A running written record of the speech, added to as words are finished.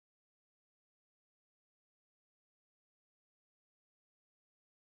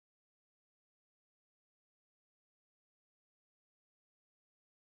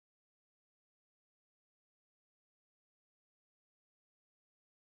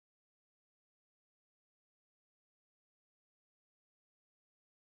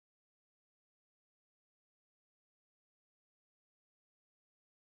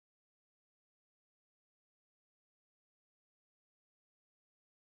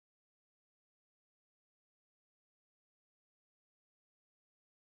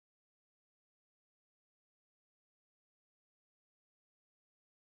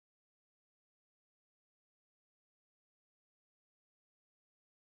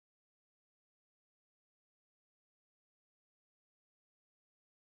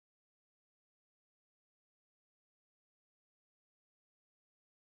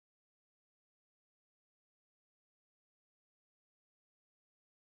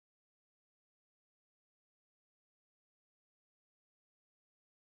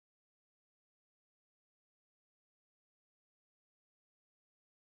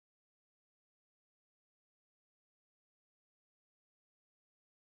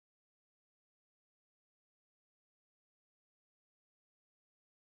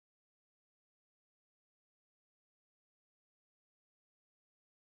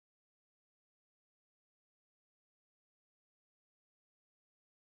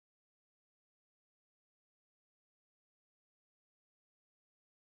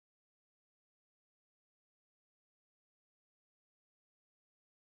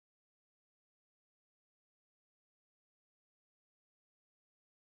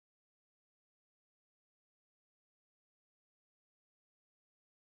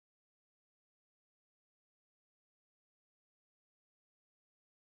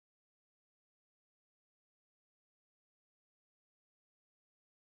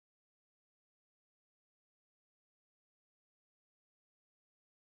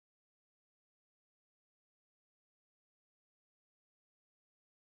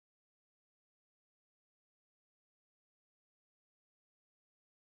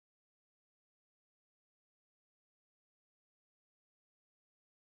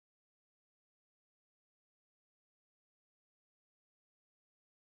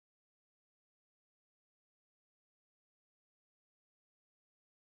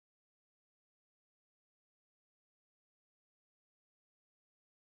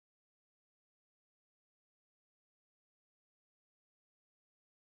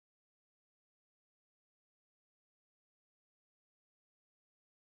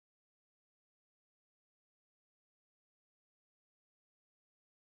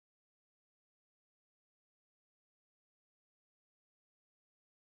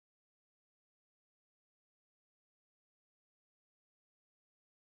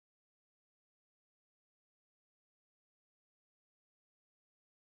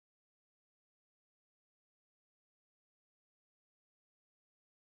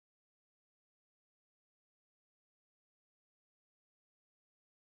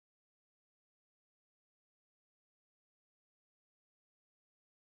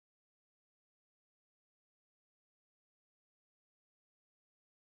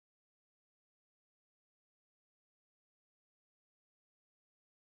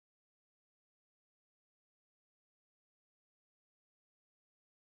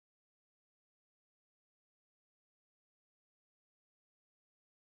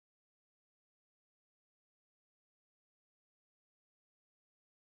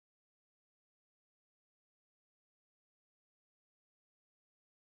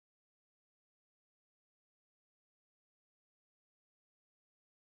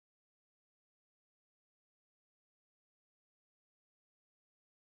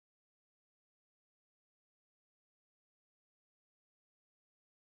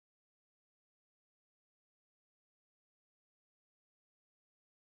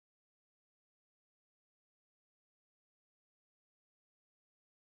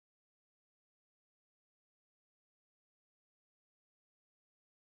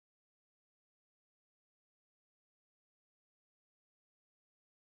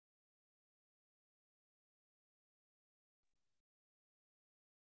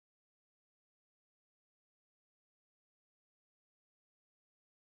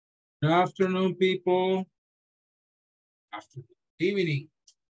Good afternoon, people. Afternoon. Evening.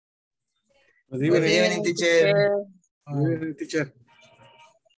 Good evening, teacher. Good evening, teacher.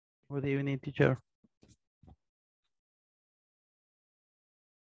 Good evening, teacher.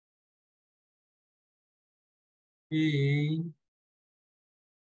 Okay.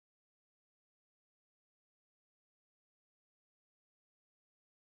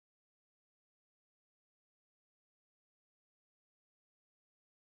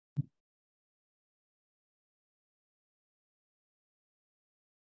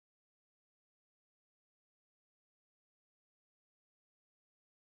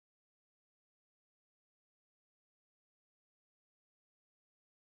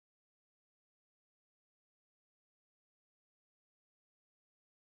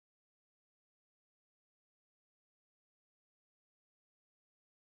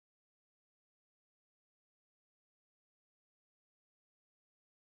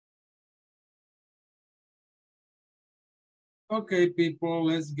 Okay, people,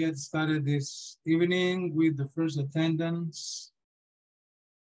 let's get started this evening with the first attendance.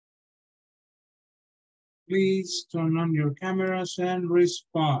 Please turn on your cameras and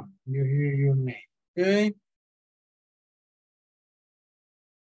respond. You hear your name, okay?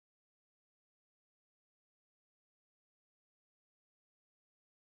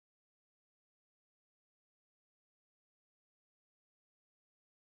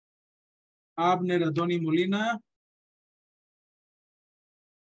 Abner Adoni Molina.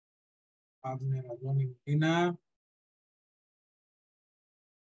 Abner Adoni Molina.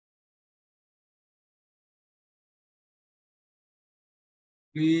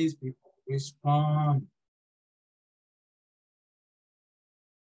 Please, people, respond.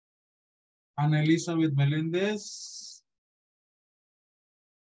 Ana Elizabeth Melendez.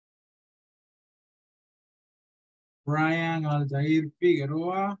 Brian Aldair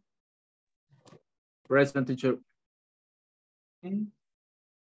Figueroa. Present, teacher.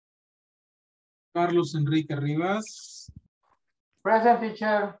 Carlos Enrique Rivas. Present,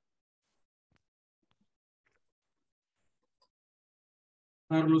 teacher.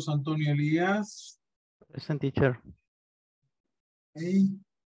 Carlos Antonio Elías. Present, teacher. Okay.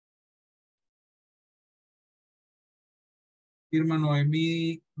 Irma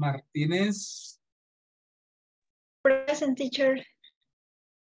Noemí Martínez. Present, teacher.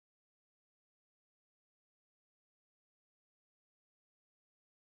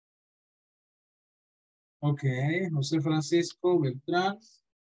 Okay. José Francisco Beltrán.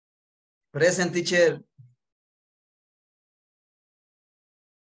 Present, teacher.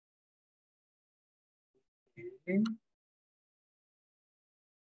 Okay.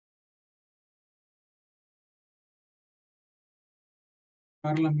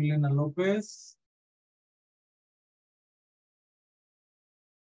 Carla Milena López.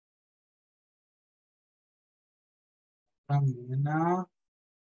 Milena.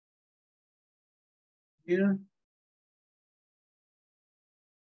 Here.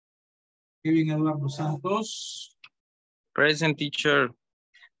 Kevin Eduardo Santos. Present, teacher.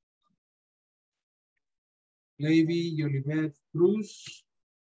 Lady Yolivet Cruz.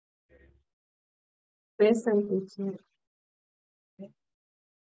 Present, teacher.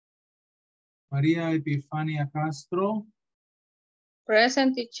 María Epifania Castro.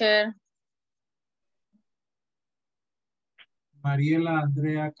 Present, teacher. Mariela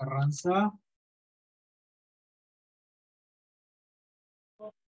Andrea Carranza.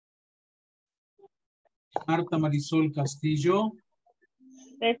 Marta Marisol Castillo.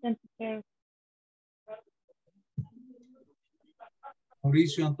 Present, teacher.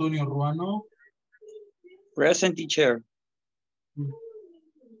 Mauricio Antonio Ruano. Present, teacher.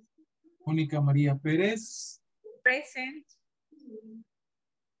 Mónica María Pérez. Present.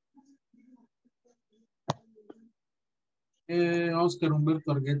 Oscar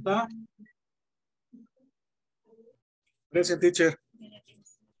Humberto Argueta. Present, teacher.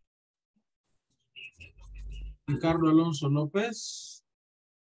 Ricardo Alonso López.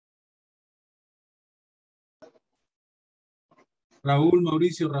 Raúl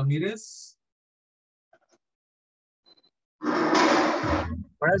Mauricio Ramírez.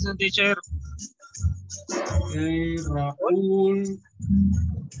 Present, teacher. Okay, Raúl.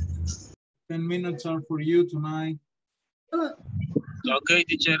 10 minutes are for you tonight. Okay,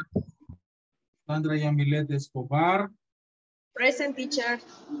 teacher. Sandra Yamilet Escobar. Present, teacher.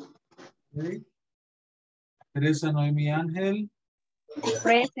 Okay. Teresa Noemi Ángel.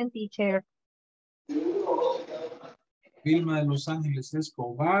 Present, teacher. Vilma de Los Ángeles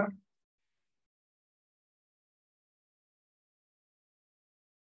Escobar.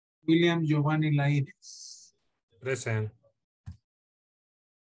 William Giovanni Laínez. Present.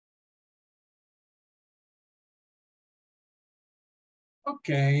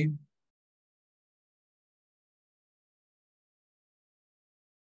 Okay.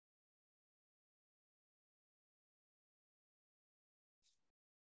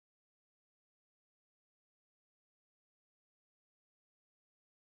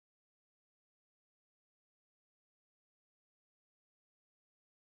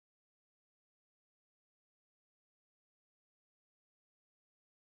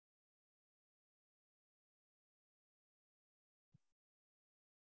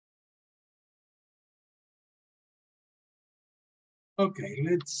 Okay,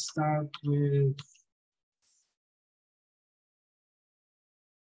 let's start with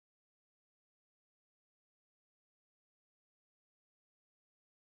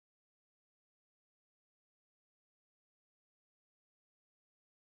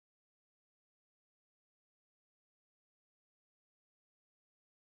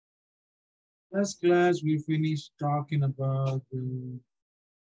last class. We finished talking about the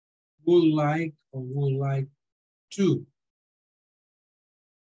would like or would like to.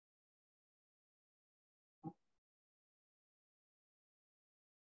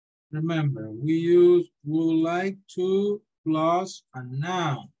 Remember, we use would like to plus a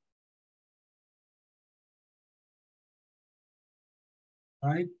noun.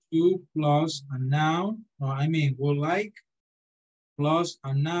 Right? To plus a noun. No, I mean, would like plus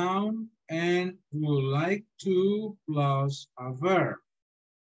a noun and would like to plus a verb.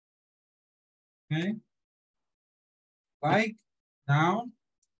 Okay? Like, noun,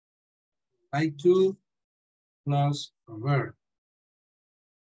 like to plus a verb.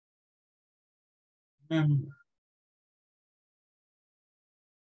 Remember,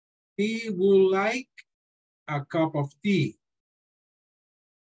 he would like a cup of tea.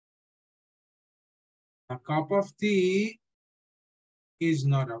 A cup of tea is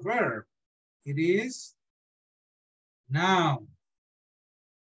not a verb. It is noun.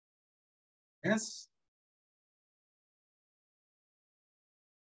 Yes.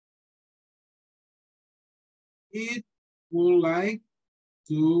 It would like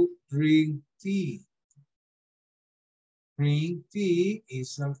to drink tea. Drink tea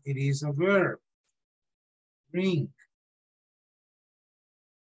is a verb. Drink.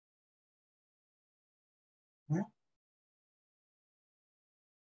 Huh?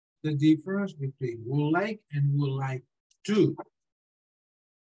 The difference between would like and would like to.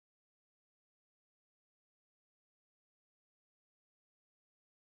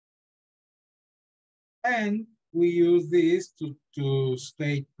 And we use this to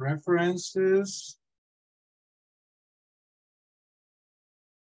state preferences,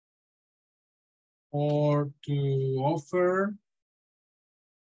 or to offer.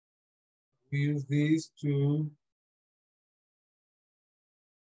 We use this to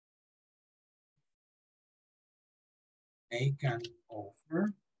make an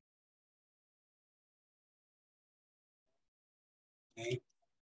offer. Make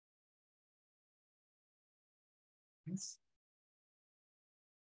this.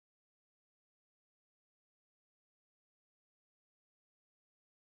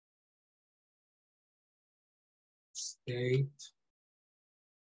 State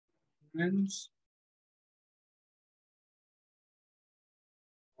preference.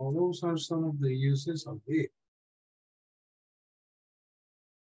 All those are some of the uses of it.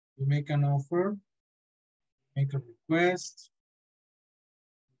 You make an offer, make a request,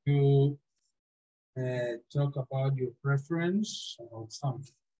 you talk about your preference about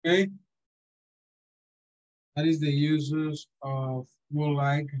something, okay? That is the uses of would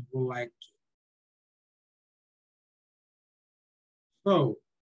like and would like to. So,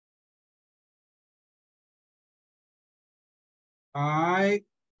 I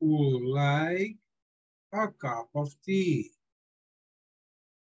would like a cup of tea.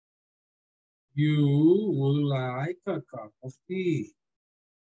 You would like a cup of tea.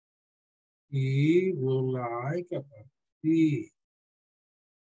 He would like a cup of tea.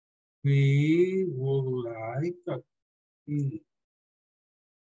 We would like a cup of tea.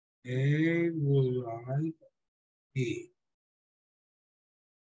 They would like tea.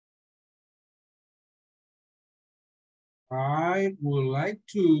 I would like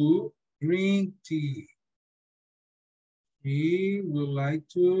to drink tea. He would like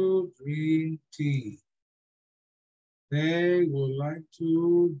to drink tea. They would like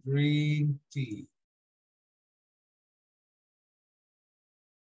to drink tea.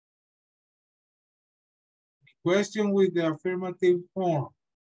 Question with the affirmative form.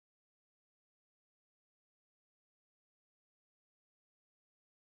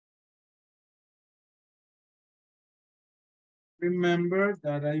 Remember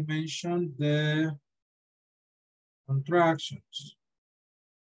that I mentioned the contractions.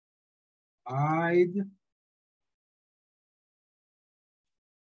 I'd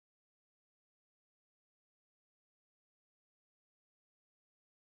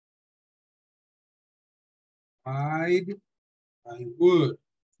I would.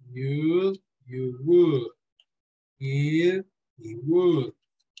 You would. He would.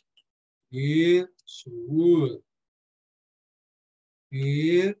 She would.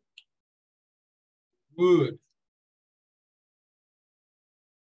 It would.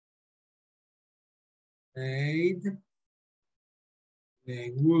 They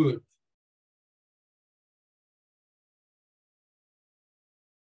would.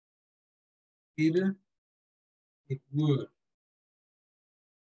 It would.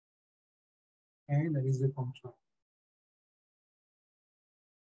 Okay, that is the contract.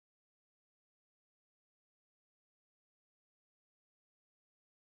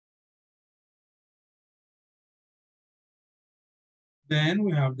 Then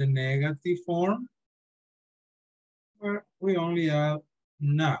we have the negative form, where we only have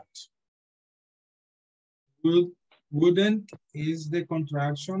not. Wouldn't is the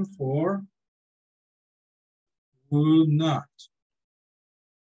contraction for would not.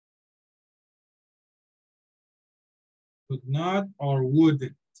 Would not or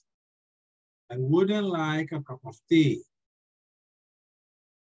wouldn't. I wouldn't like a cup of tea.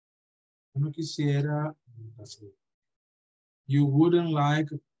 Yo no quisiera. You wouldn't like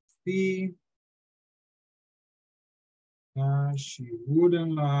a cup of tea. She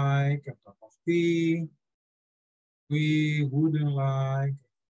wouldn't like a cup of tea. We wouldn't like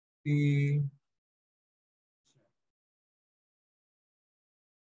tea.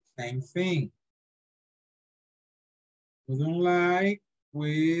 Same thing. Wouldn't like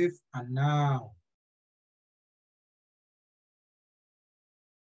with a noun.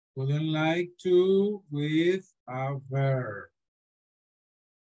 Wouldn't like to with a verb.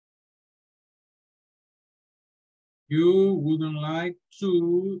 You wouldn't like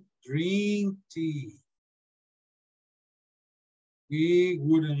to drink tea. We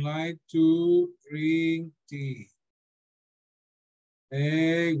wouldn't like to drink tea.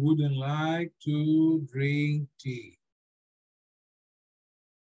 They wouldn't like to drink tea.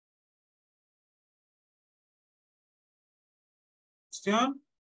 Question?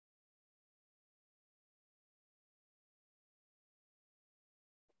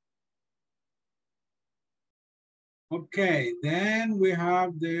 Okay, then we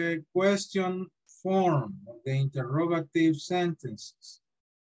have the question form of the interrogative sentences.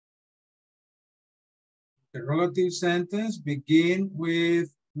 Interrogative sentence begin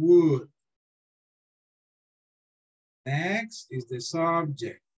with would. Next is the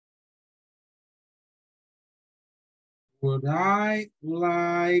subject. Would I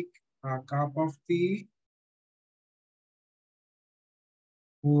like a cup of tea?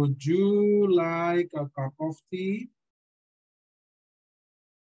 Would you like a cup of tea?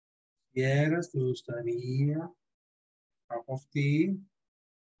 ¿Quieres, te gustaría a cup of tea?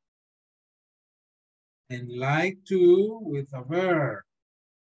 And like to with a verb.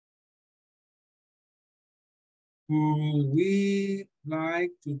 Would we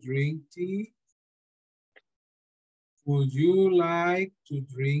like to drink tea? Would you like to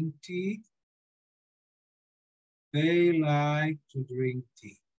drink tea? They like to drink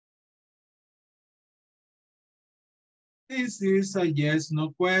tea. This is a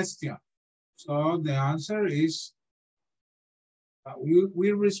yes/no question. So the answer is,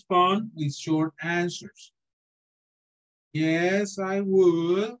 we respond with short answers. Yes, I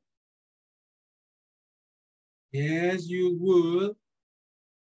would. Yes, you would.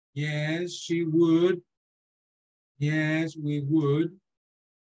 Yes, she would. Yes, we would.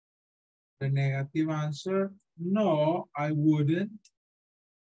 The negative answer, no, I wouldn't.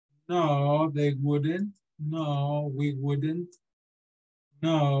 No, they wouldn't. No, we wouldn't.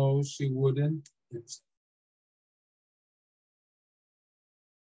 No, she wouldn't.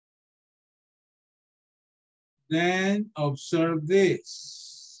 Then observe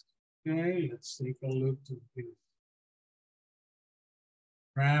this. Okay, let's take a look at this.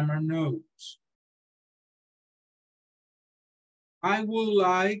 Grammar notes. I would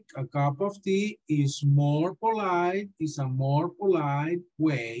like a cup of tea is more polite, is a more polite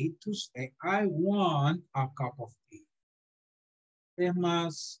way to say I want a cup of tea. Es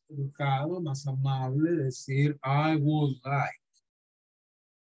más educado, más amable decir I would like.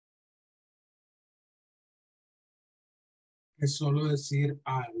 Es solo decir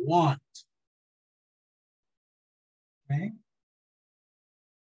I want. Okay?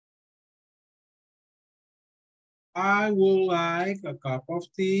 I would like a cup of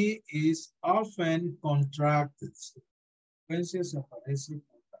tea is often contracted.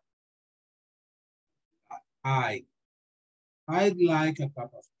 I'd like a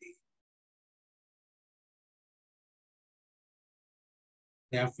cup of tea.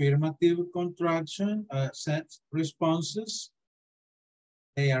 The affirmative contraction sets responses.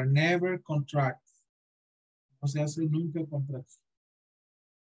 They are never contracted. No se hace nunca contracción.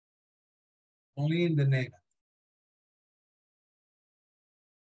 Only in the negative.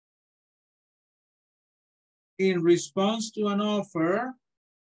 In response to an offer,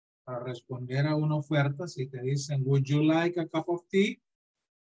 para responder a una oferta, si te dicen, would you like a cup of tea?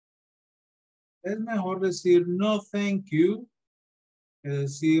 Es mejor decir no, thank you, que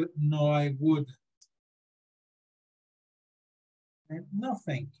decir no, I wouldn't. No,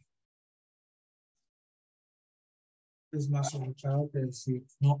 thank you. Es más escuchado que decir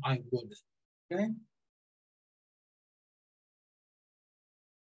no, I wouldn't. Okay.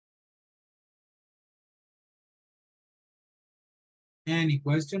 Any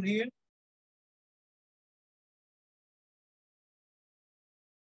question here?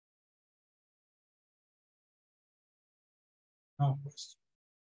 No question.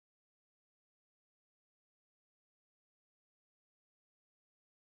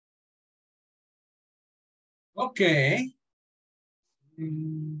 Okay.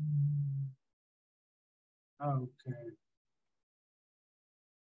 Okay.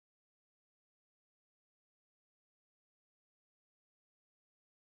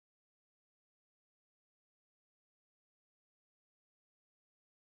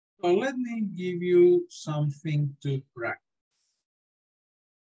 So let me give you something to practice.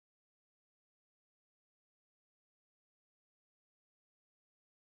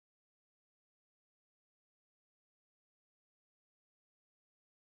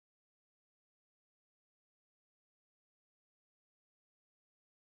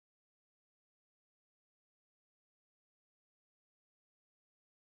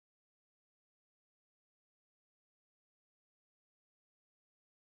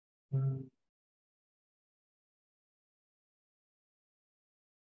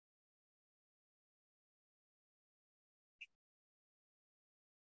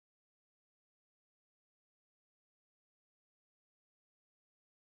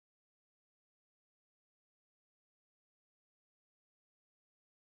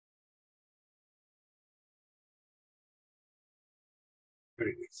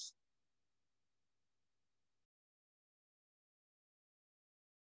 Very good.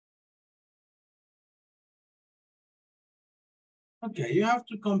 Okay, you have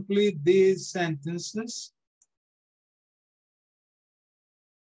to complete these sentences.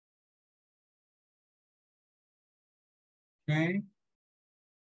 Okay,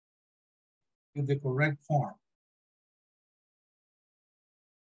 in the correct form.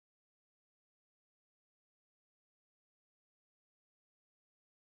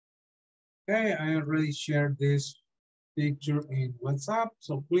 Okay, I already shared this picture in WhatsApp,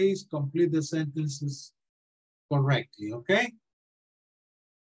 so please complete the sentences correctly, okay?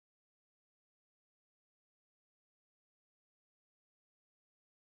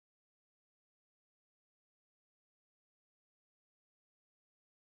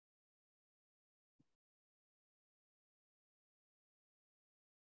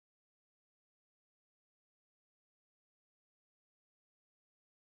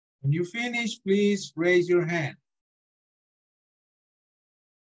 When you finish, please raise your hand.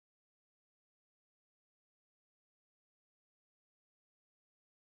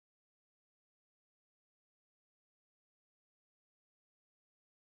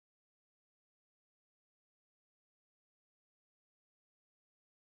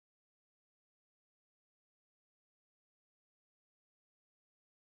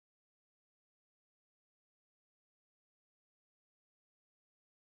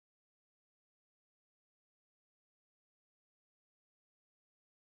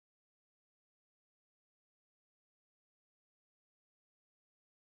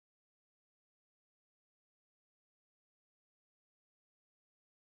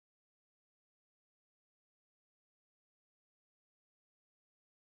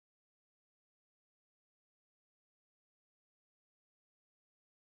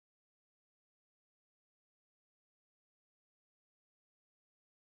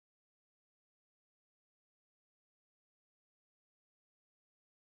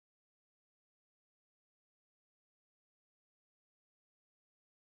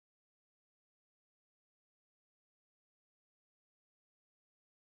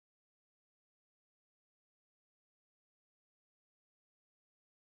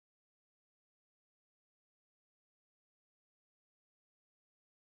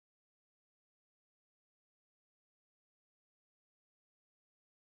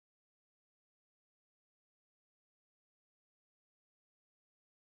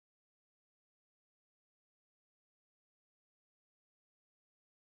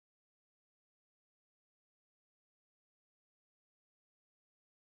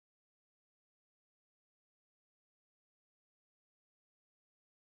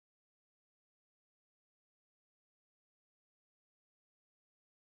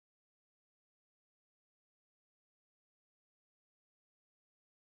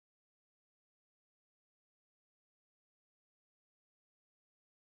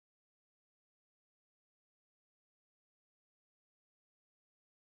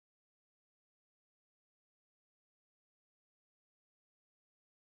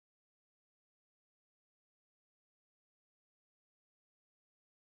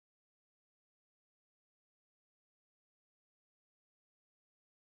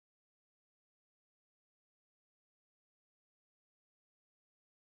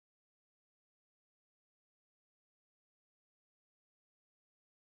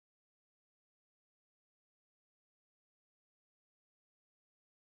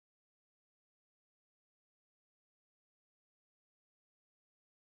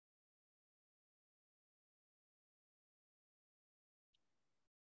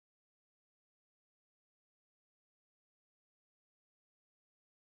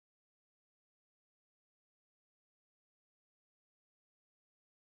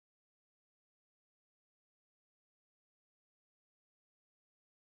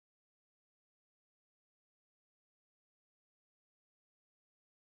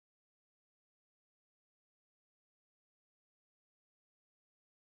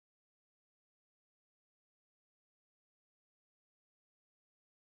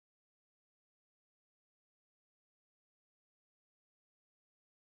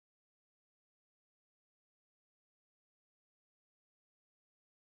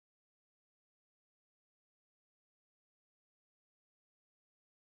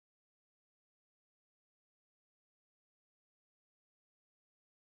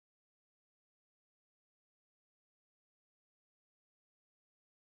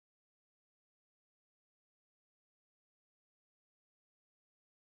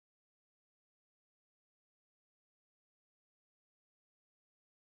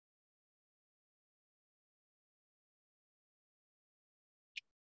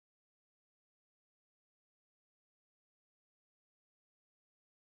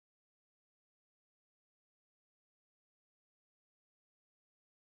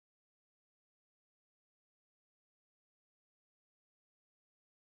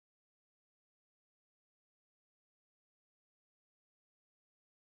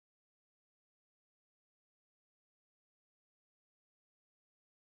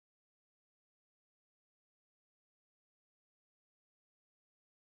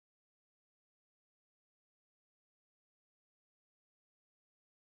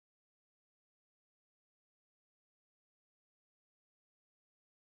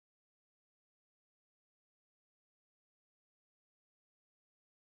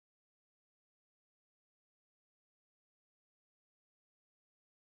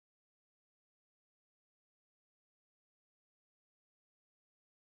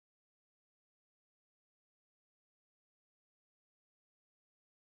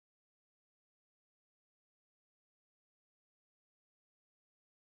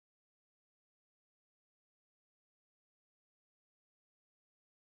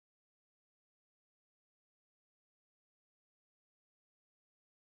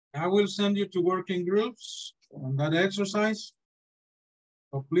 I will send you to working groups on that exercise.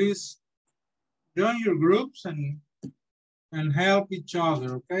 So please join your groups and help each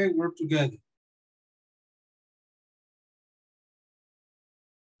other, okay? Work together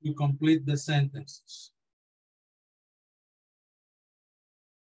to complete the sentences.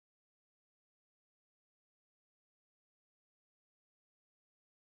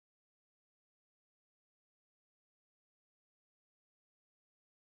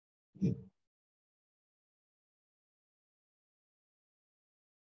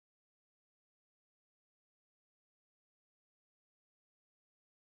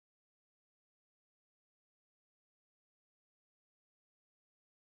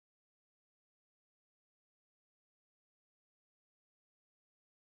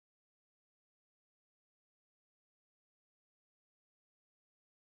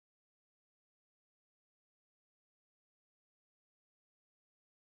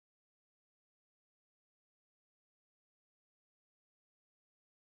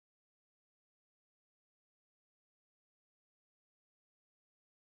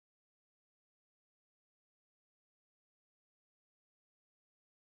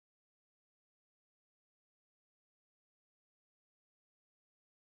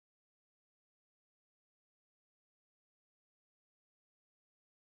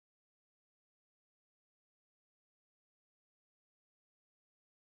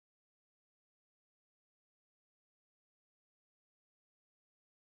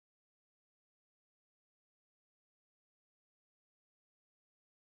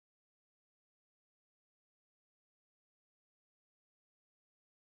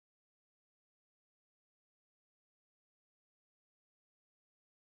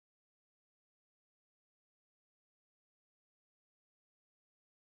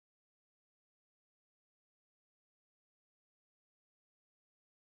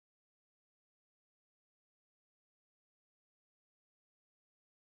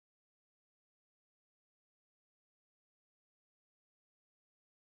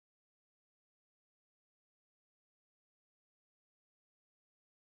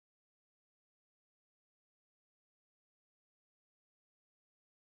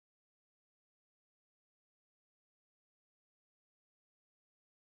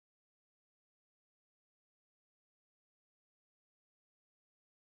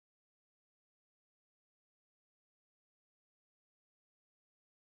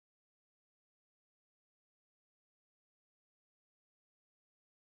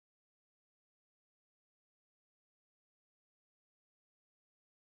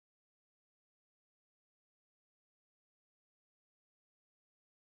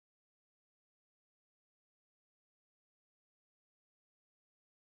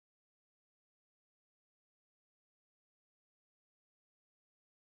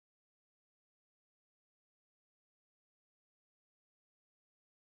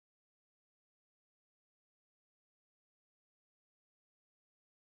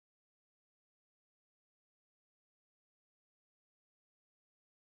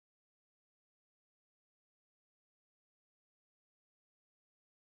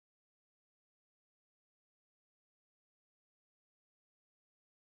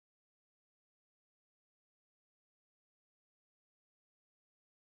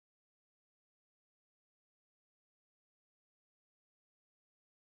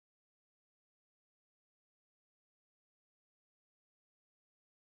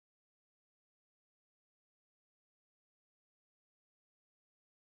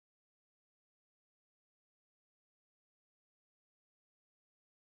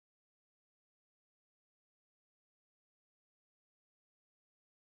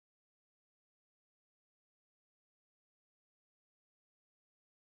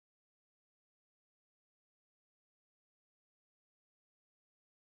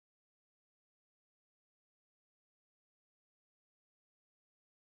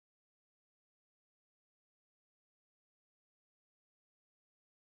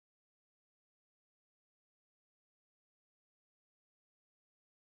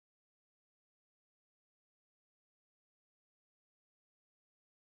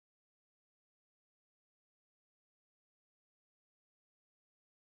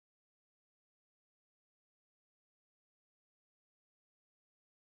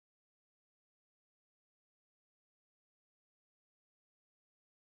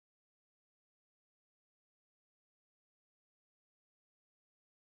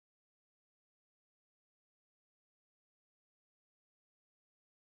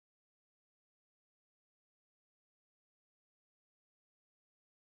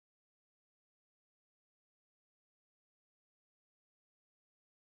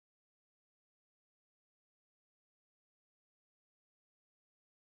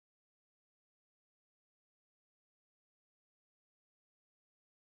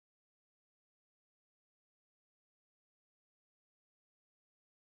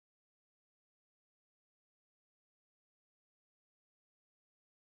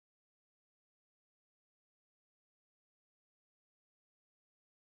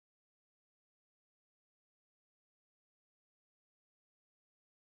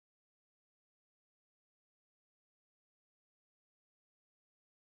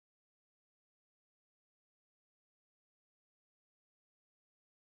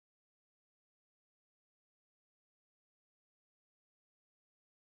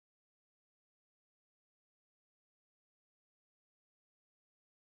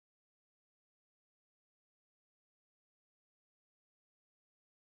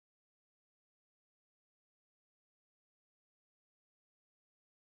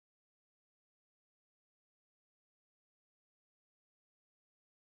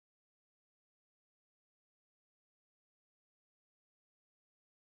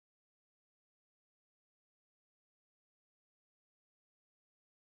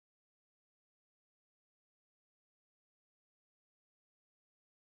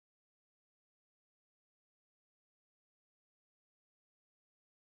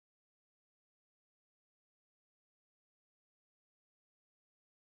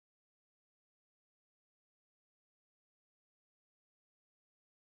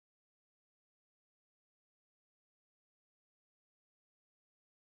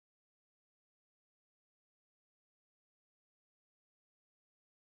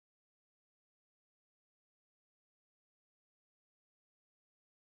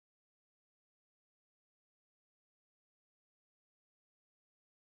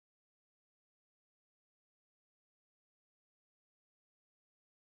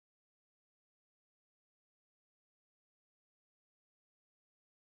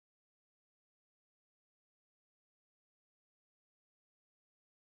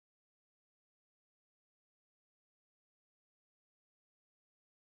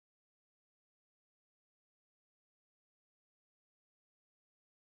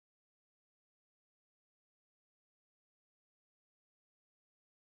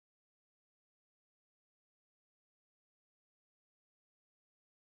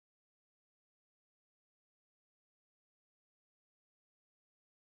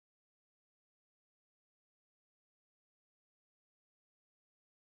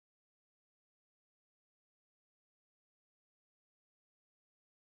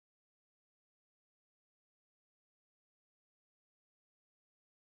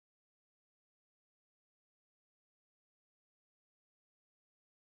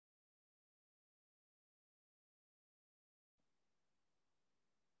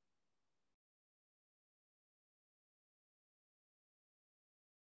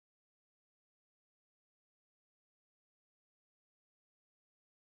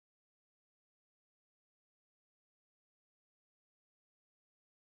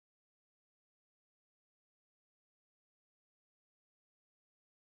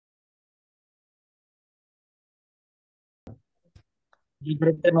 Yo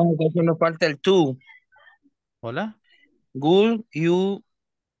creo que no, casi nos falta el tú. Hola. Good, you,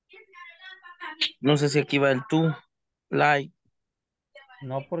 no sé si aquí va el tú. Like.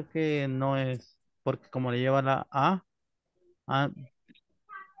 No porque no es, porque como le lleva la A,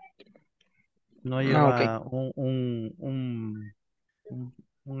 no Ah, ok. lleva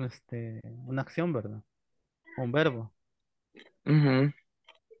una acción, ¿verdad? Un verbo. Ujú.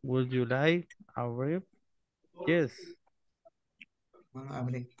 Would you like a rib? Yes. Bueno,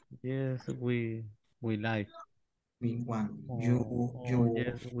 abre. Yes, we like. We want. O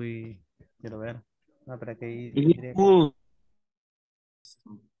yes, we. Quiero ver. No, para que Y Y. good.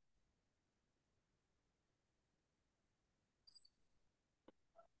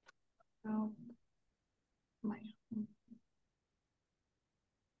 No. Bueno.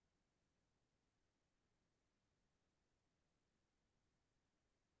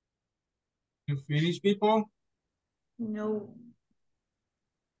 You finish, people? No.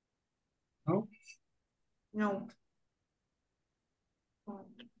 No? No.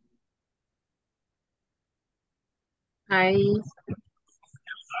 Ahí.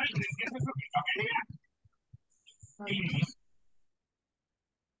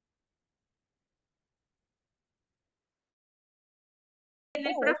 En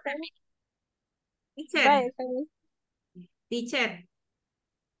el profe, Vaya, teacher, está bien. teacher.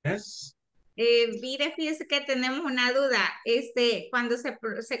 Yes? Mire, fíjese que tenemos una duda. Cuando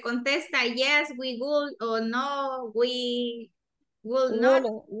se contesta yes, we would o no, we will not.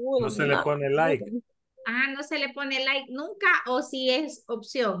 No Would se le not. pone like. No se le pone like nunca o si es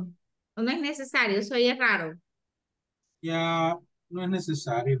opción. O no es necesario, eso ya es raro. Ya no es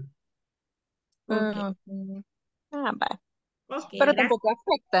necesario. Ok, Ujú. Va. ok, Pero gracias. tampoco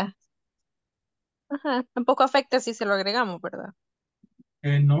afecta. Ajá, tampoco afecta si se lo agregamos, ¿verdad?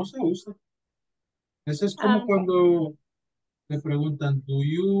 No se usa. Eso es como Va. cuando le preguntan, do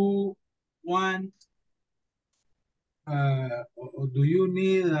you want, or do you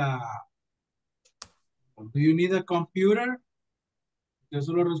need a computer? Yo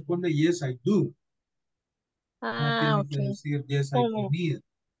solo responde, yes, I do. No tiene que Ok. decir, yes, I do Como need.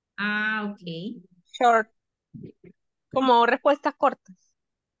 Ok. short, como respuestas cortas.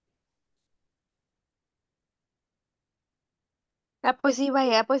 Pues sí,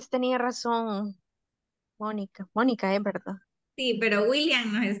 vaya, pues tenía razón Mónica. Mónica, es verdad. Sí, pero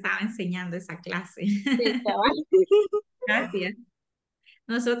William nos estaba enseñando esa clase. Sí, cabal. Gracias.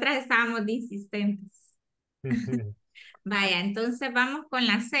 Nosotras estábamos de insistentes. Vaya, entonces vamos con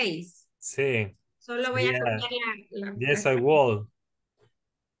las 6. Sí. Solo voy a Sería copiar la yes, I will.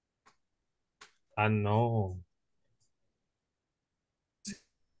 Ah, no.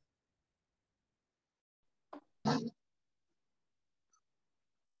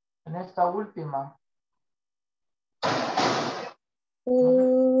 En esta última,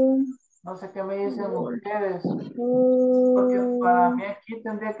 no sé qué me dicen ustedes, porque para mí aquí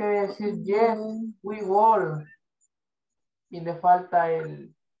tendría que decir yes, we will, y le falta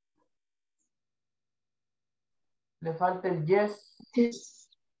el yes,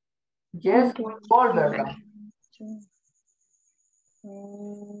 yes, we will, ¿verdad?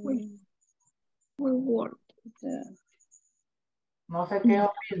 No sé qué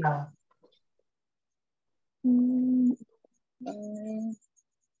opinan.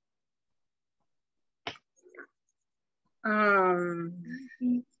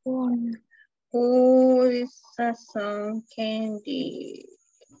 Who is some candy?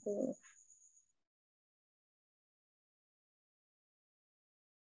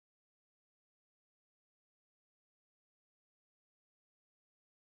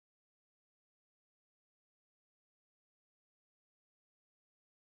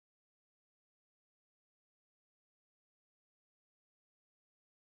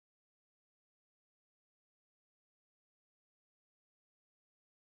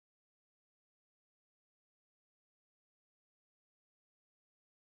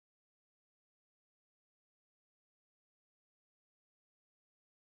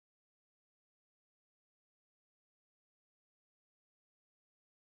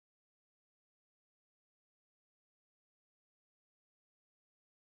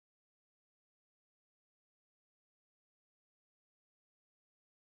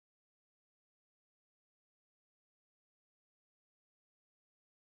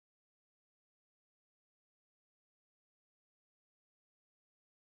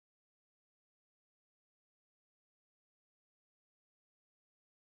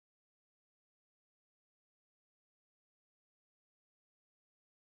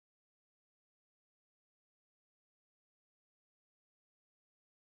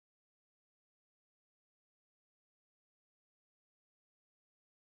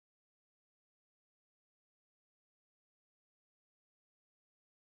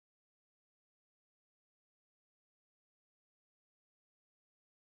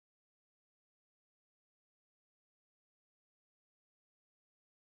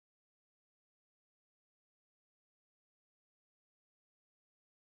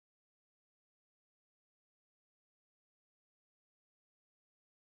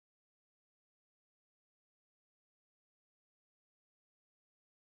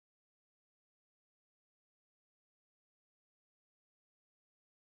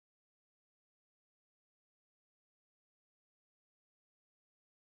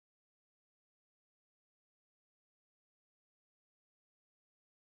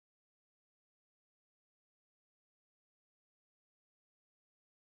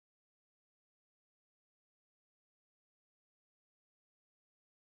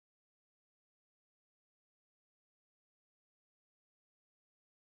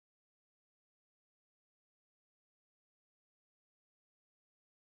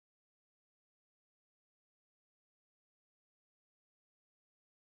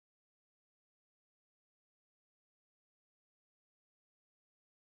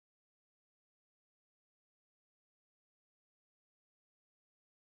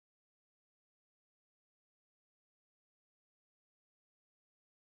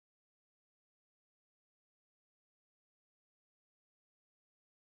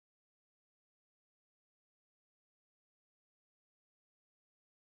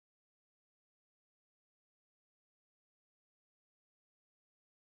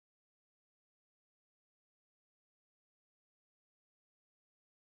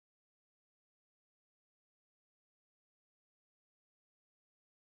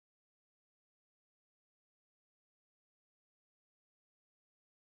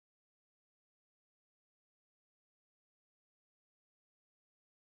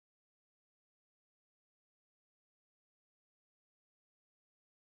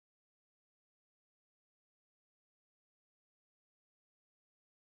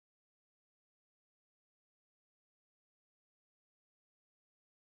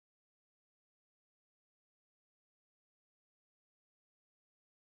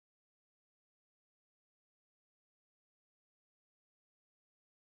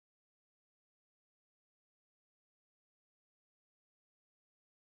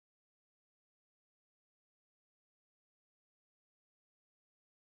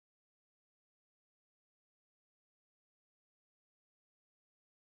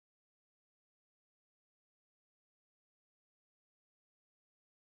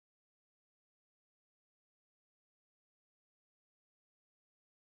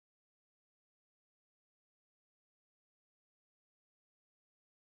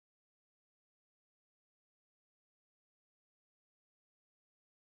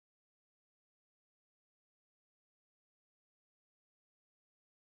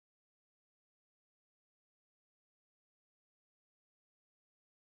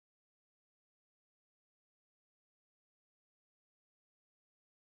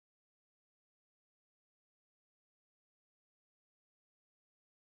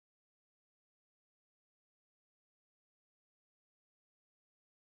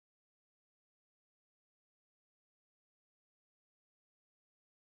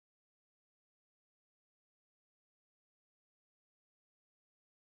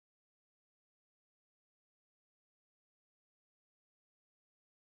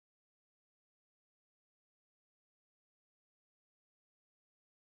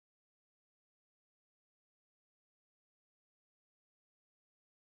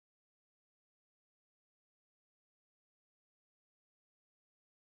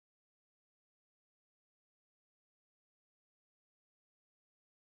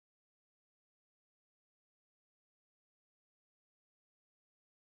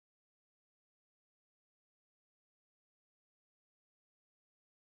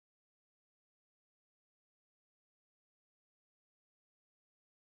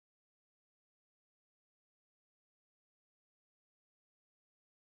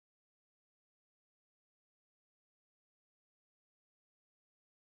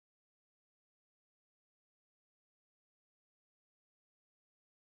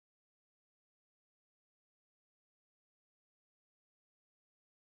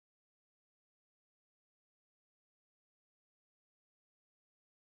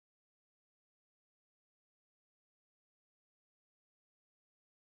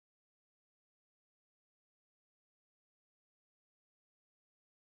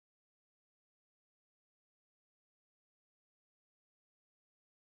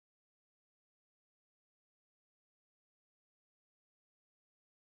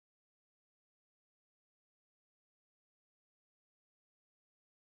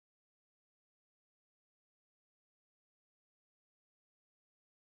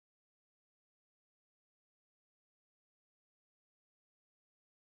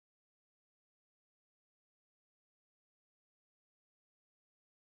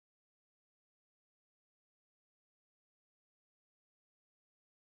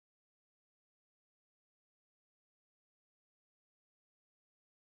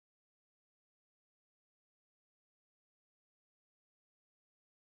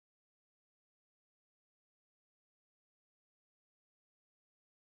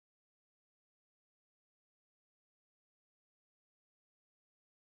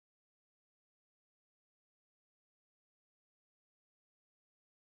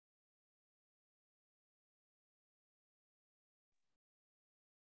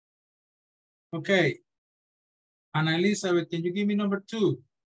 Okay. Ana Elizabeth, can you give me number 2?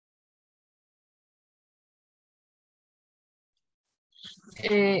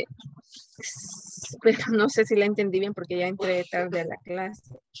 Pues no sé si la entendí bien porque ya entré tarde a la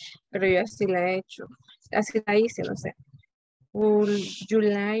clase, pero yo así la he hecho, así la hice, no sé. Would you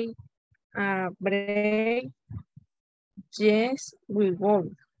like a break? Yes, we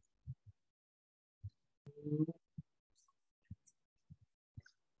will.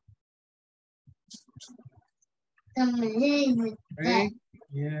 Okay.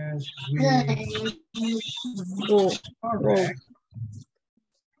 Yes, we Go. correct.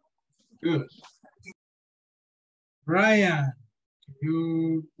 Good. Brian, can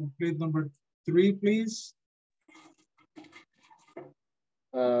you complete number 3, please?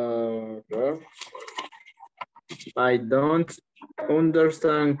 I don't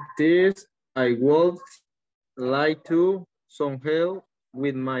understand this. I would like to some help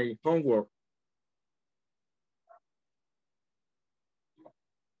with my homework.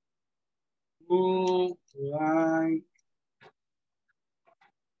 Would like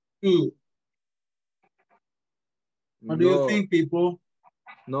to. What do you think, people?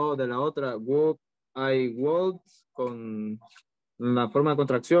 No, de la otra. Would, I would con la forma de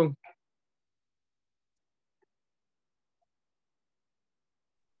contracción.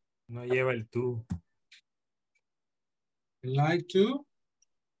 No lleva el tú. Like to?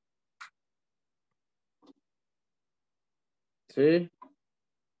 Sí.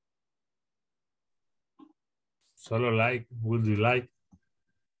 Solo like. Would you like?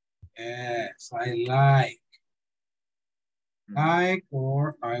 Yes, I like. Like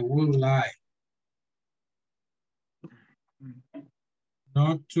or I would like.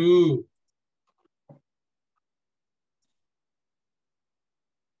 Not to.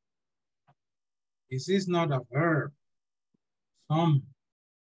 This is not a verb. Some.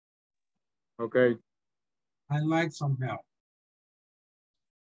 Okay. I like some help.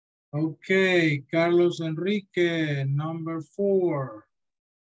 Okay, Carlos Enrique, number 4.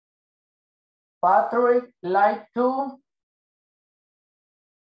 Patrick like to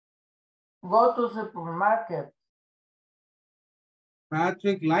go to the supermarket.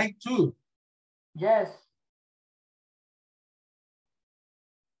 Patrick like to. Yes.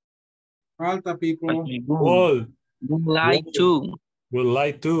 Falta, people. Would. Would like to. Would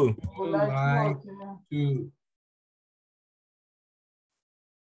like to. Would Would like like to. to.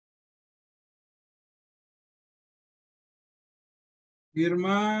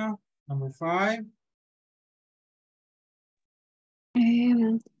 Irma, number 5.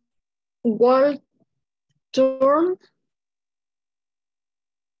 World tour.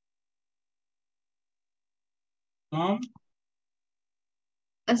 Tom,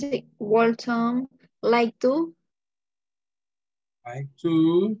 Así, Walton like to. like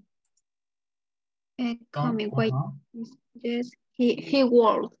to. Coming, wait. Uh-huh. Yes, he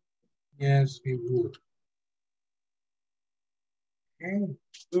would. Yes, he would. Okay,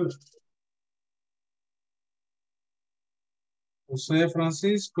 good. Jose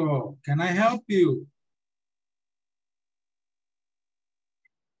Francisco, can I help you?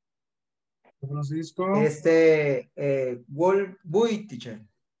 Francisco. Voy, teacher.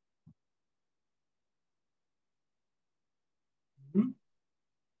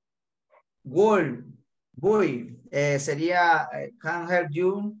 Voy. Sería, can help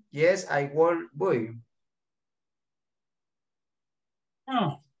you. Yes, I will, voy.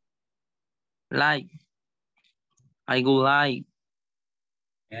 Oh. Like. I would like.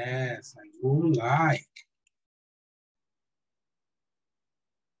 Yes, I would like.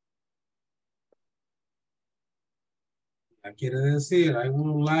 Quiere decir, I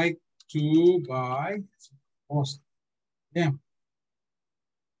would like to buy. Bien.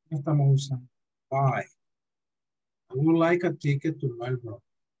 Estamos usando. Buy. I would like a ticket to Melbourne.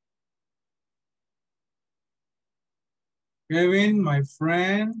 Kevin, my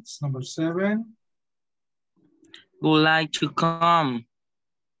friends, number 7. Would like to come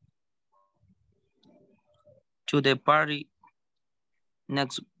to the party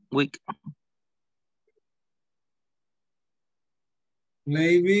next week.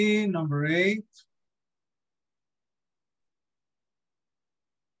 Levy, number 8.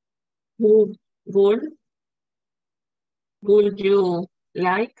 Would you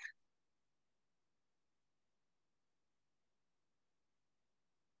like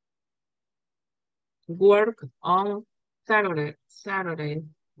work on Saturday?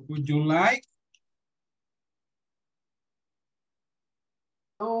 Would you like?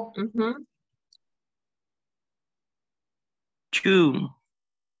 To. Two.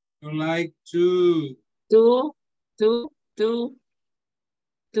 You like to?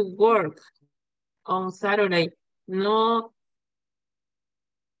 To work. on Saturday. No,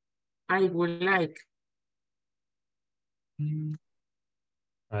 I would like.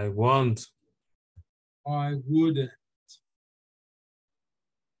 I want. I wouldn't.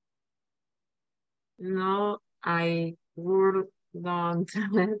 No, I would not.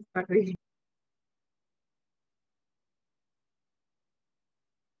 Sorry.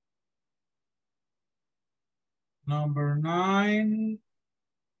 Number 9.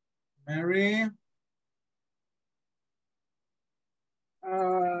 Mary.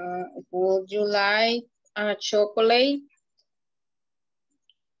 Would you like a chocolate?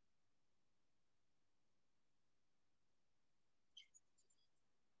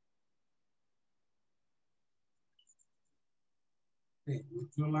 Okay. Would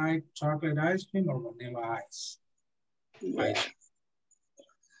you like chocolate ice cream or vanilla ice? Yeah.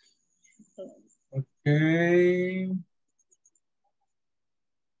 Okay.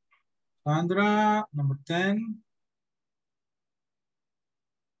 Sandra, number 10.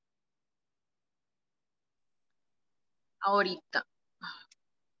 Ahorita.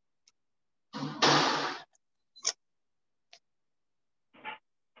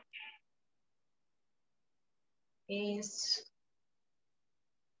 Es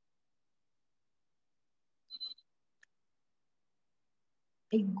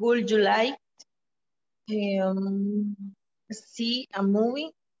would you like see a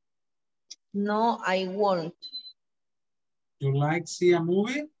movie? No, I won't. You like see a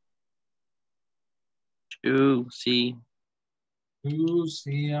movie? To see. To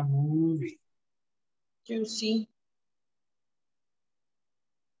see a movie. You see.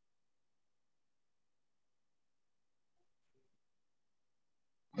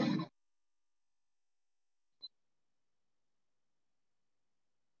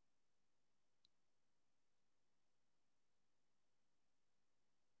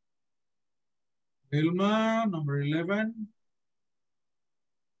 Vilma, number 11.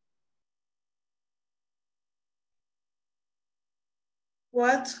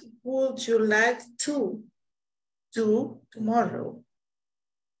 What would you like to do tomorrow?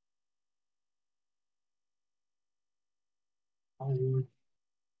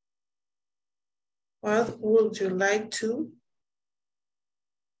 What would you like to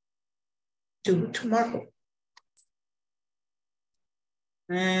do tomorrow?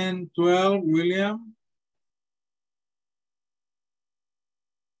 And 12, William.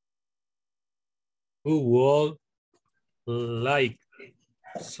 Who would like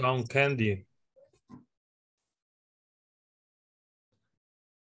some candy?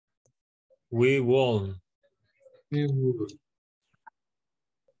 We won't. We would.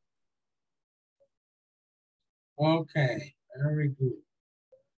 Okay, very good.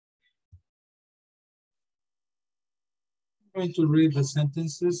 I'm going to read the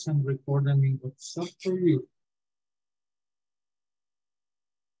sentences and record them in WhatsApp for you.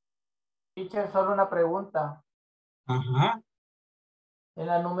 Teacher, solo una pregunta. Ajá. En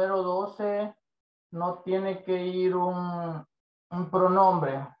la número 12 no tiene que ir un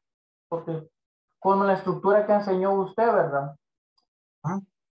pronombre, porque con la estructura que enseñó usted, ¿verdad? ¿Ah?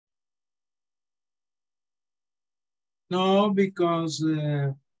 No, because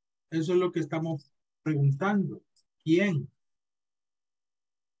eso es lo que estamos preguntando. ¿Quién?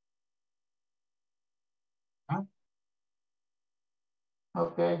 ¿Ah?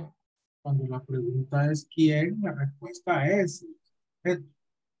 Ok. Cuando la pregunta es ¿quién? La respuesta es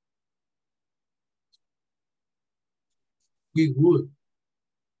we would.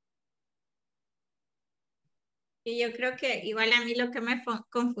 Y yo creo que igual a mí lo que me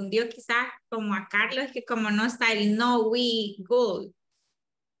confundió quizás como a Carlos es que como no está el no, we, good.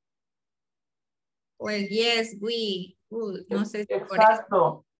 O el yes, we, good. No sé si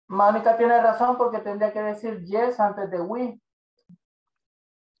Exacto. Mónica tiene razón porque tendría que decir yes antes de we.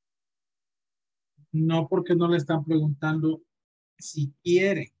 No, porque no le están preguntando si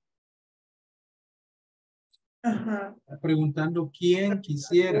quiere. Ajá. Está preguntando quién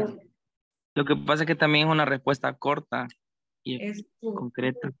quisiera. Lo que pasa es que también es una respuesta corta y es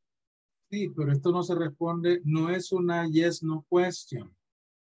concreta. Sí, pero esto no se responde, no es una yes, no question.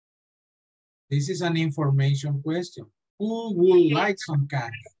 This is an information question. Who would like some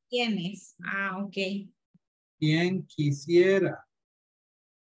candy? ¿Quién es? Ah, ok. ¿Quién quisiera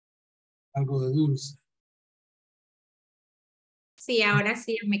algo de dulce? Sí, ahora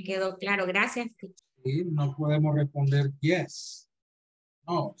sí me quedó claro. Gracias. Sí, no podemos responder yes.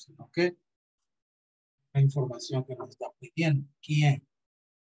 No, sino que la información que nos está pidiendo. ¿Quién?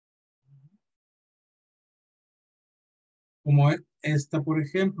 Como esta, por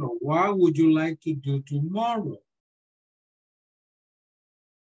ejemplo. What would you like to do tomorrow?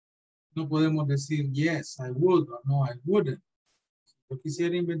 No podemos decir yes, I would o no, I wouldn't. Si yo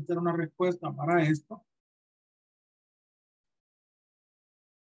quisiera inventar una respuesta para esto,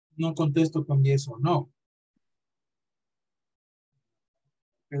 no contesto con yes o no.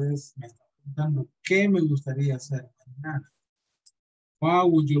 Ustedes me están preguntando qué me gustaría hacer mañana.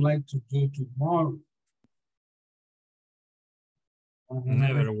 What would you like to do tomorrow?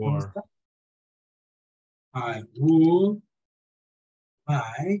 Never were. I would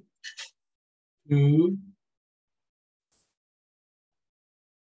like to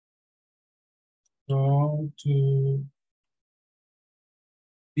go to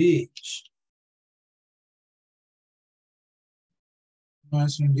beach. No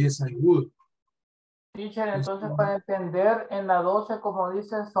es un yes, I would. Teacher, entonces para entender, en la 12 como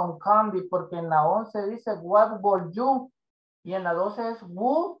dice son candy, porque en la 11 dice what would you, y en la 12 es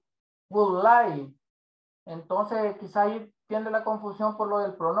would like. Entonces quizá ahí tiene la confusión por lo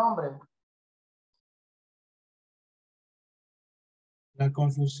del pronombre. La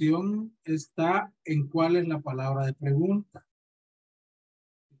confusión está en cuál es la palabra de pregunta.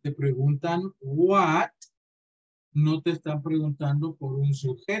 Si te preguntan what, no te están preguntando por un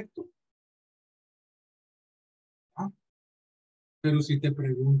sujeto. ¿Ah? Pero si te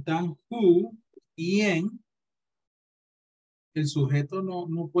preguntan who, quién, el sujeto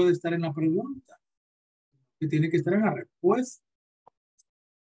no puede estar en la pregunta. Que tiene que estar en la respuesta.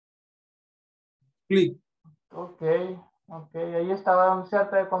 Clic. Ok, ahí estaba un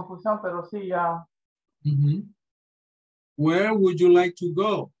cierta de confusión, pero sí ya. Where would you like to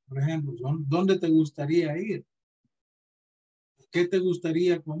go? Por ejemplo, ¿dónde te gustaría ir? ¿Qué te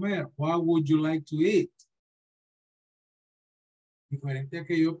gustaría comer? What would you like to eat? Diferente a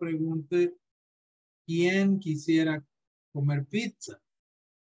que yo pregunte quién quisiera comer pizza.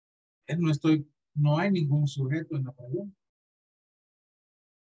 No hay ningún sujeto en la pregunta.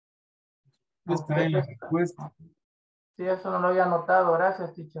 Está en la respuesta. Sí, eso no lo había notado.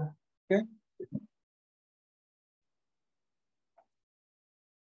 Gracias, teacher. Okay.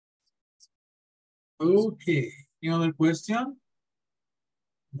 Okay. Any other question?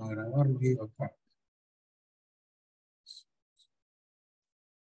 No, grabar ruido acá.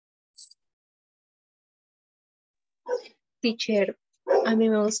 Teacher, a mí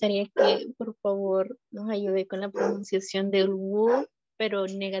me gustaría que por favor nos ayude con la pronunciación del would, pero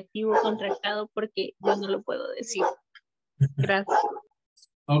negativo contractado porque yo no lo puedo decir. Gracias.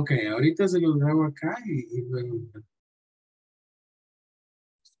 Ok, ahorita se lo grabo acá y luego.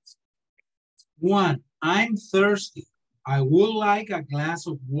 1. I'm thirsty. I would like a glass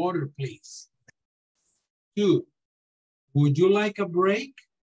of water, please. 2. Would you like a break?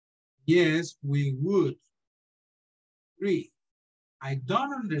 Yes, we would. 3. I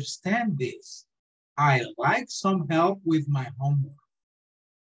don't understand this. I'd like some help with my homework.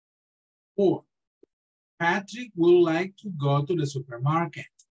 4. Patrick would like to go to the supermarket.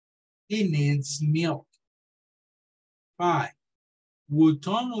 He needs milk. 5. Would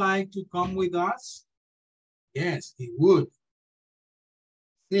Tom like to come with us? Yes, he would.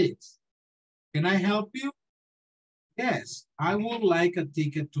 6. Can I help you? Yes, I would like a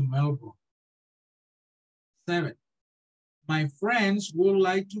ticket to Melbourne. 7. My friends would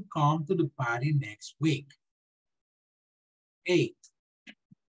like to come to the party next week. 8.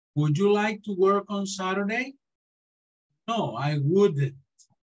 Would you like to work on Saturday? No, I wouldn't.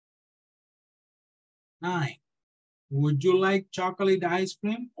 9. Would you like chocolate ice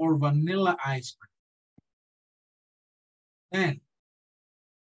cream or vanilla ice cream? 10.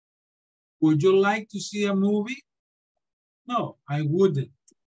 Would you like to see a movie? No, I wouldn't.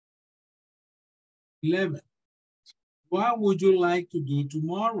 11. What would you like to do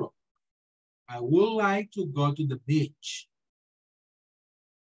tomorrow? I would like to go to the beach.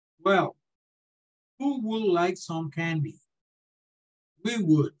 12. Who would like some candy? We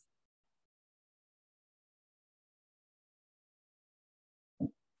would.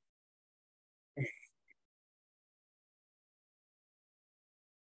 Okay.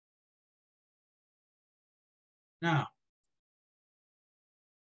 Now,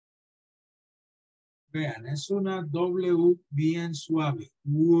 vean, es una W bien suave.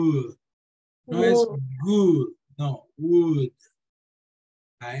 Would. No es good, no, would.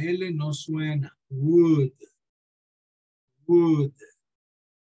 La L no suena. Would. Would.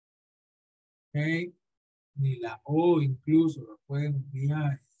 Okay. Ni la O incluso lo pueden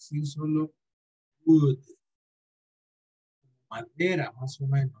enviar, decir solo would. Manera, más o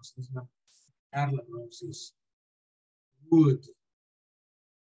menos, es la pronunciación. Would.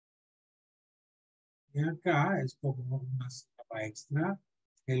 Y acá es como una sílaba extra,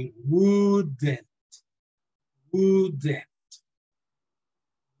 el wouldn't. Wouldn't.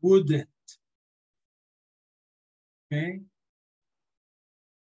 wouldn't. Okay.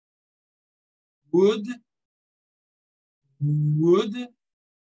 Would, wouldn't,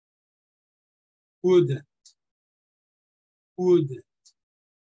 wouldn't.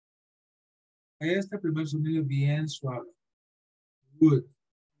 Este primer sonido bien suave. Would,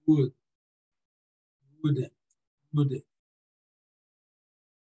 wouldn't.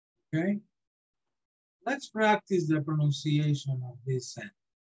 Okay. Let's practice the pronunciation of this sentence.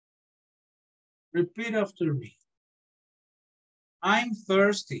 Repeat after me. I'm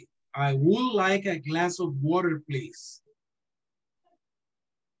thirsty. I would like a glass of water, please.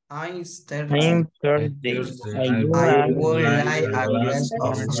 I'm thirsty. I'm Thursday. I would like a glass of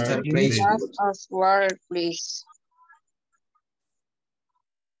water, please. Glass of water, please.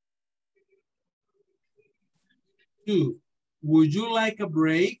 2, would you like a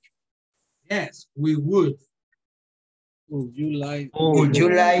break? Yes, we would. Would you like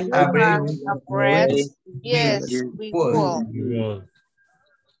a break? A break? Yes, we will.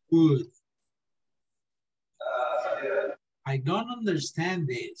 Would. I don't understand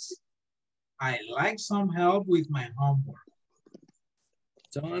this. I like some help with my homework.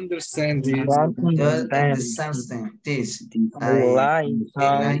 Don't understand this. Don't understand this. I like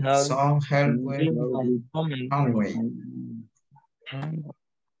some help with homework.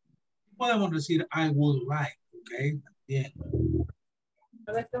 Podemos decir I would like, okay? Bien.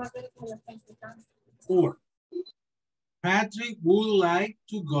 4, Patrick would like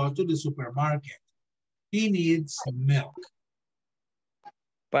to go to the supermarket. He needs milk.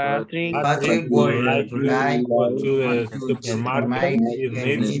 Patrick would like like to go to the to supermarket.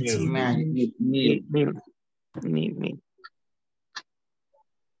 He needs milk. Milk.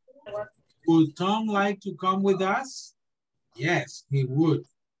 Would Tom like to come with us? Yes, he would.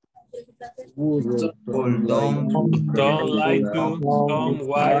 Don't like to come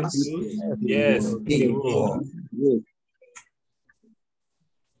with. Yes, he would.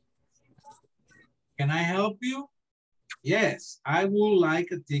 Can I help you? Yes, I would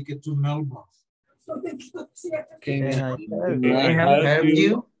like a ticket to Melbourne. Can I help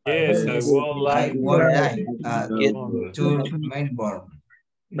you? Yes, I would like to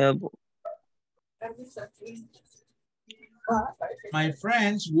Melbourne. My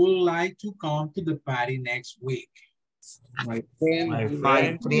friends would like to come to the party next week. My friends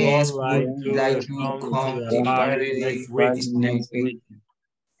would like to come to the party next week.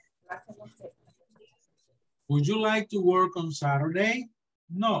 Would you like to work on Saturday?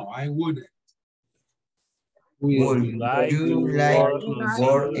 No, I wouldn't. Would you like to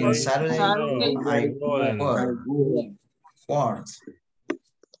work on Saturday? No, I wouldn't.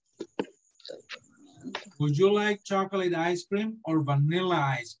 Would you like chocolate ice cream or vanilla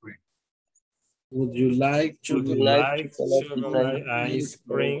ice cream? Would you like chocolate ice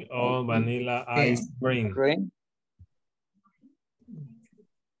cream or vanilla ice cream?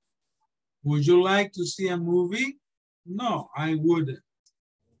 Would you like to see a movie? No, I wouldn't.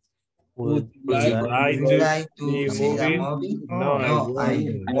 Would you like to see a movie? No,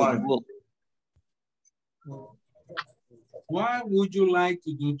 I wouldn't. What would you like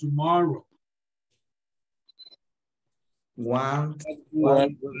to do tomorrow? What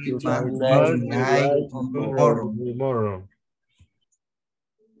would you like tomorrow?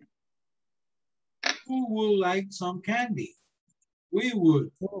 Who would like some candy? We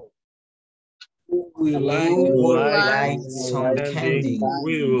would. Who would like some candy?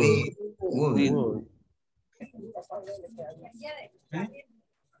 We would. Okay.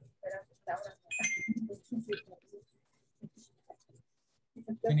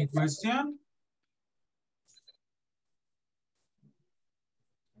 Any question?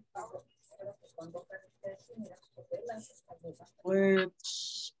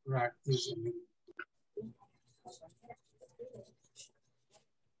 Let's practice a little.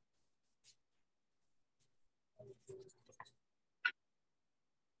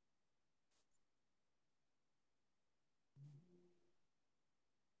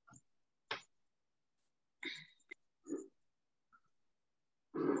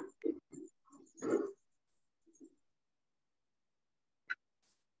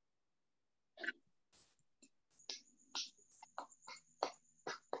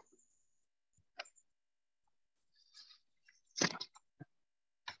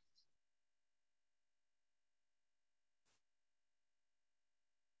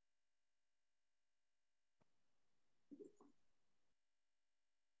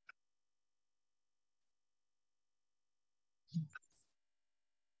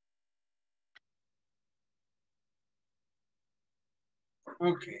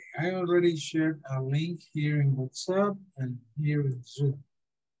 Okay, I already shared a link here in WhatsApp and here in Zoom.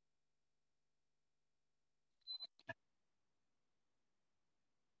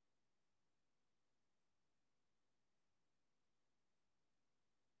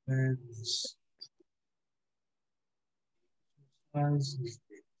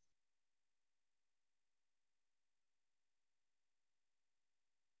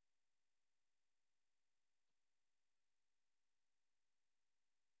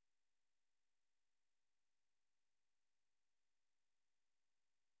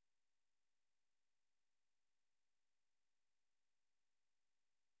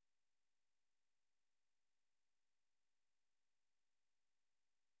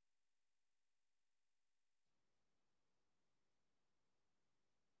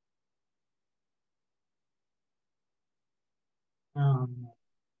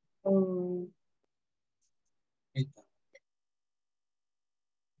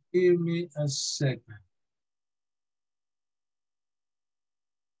 Give me a second.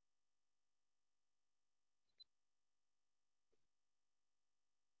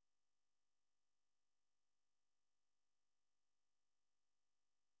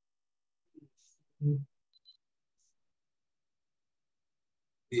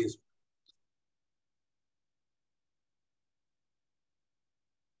 This.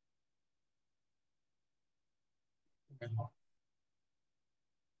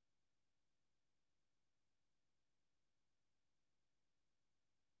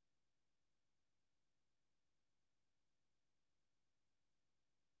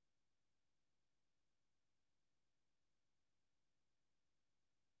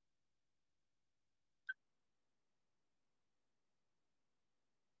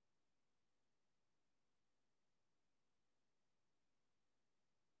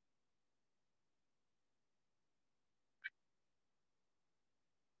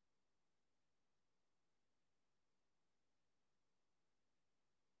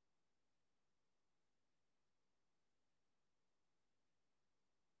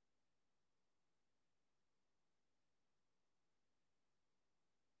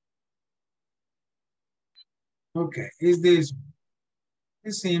 Okay, is this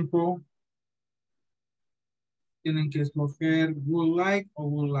es simple. Tienen que escoger would like o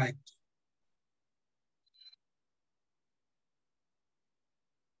would like to.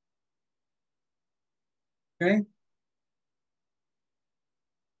 Okay.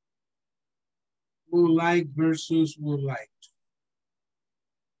 Would like versus would like to.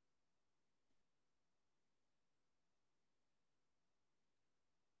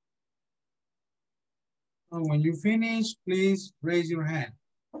 So when you finish, please raise your hand.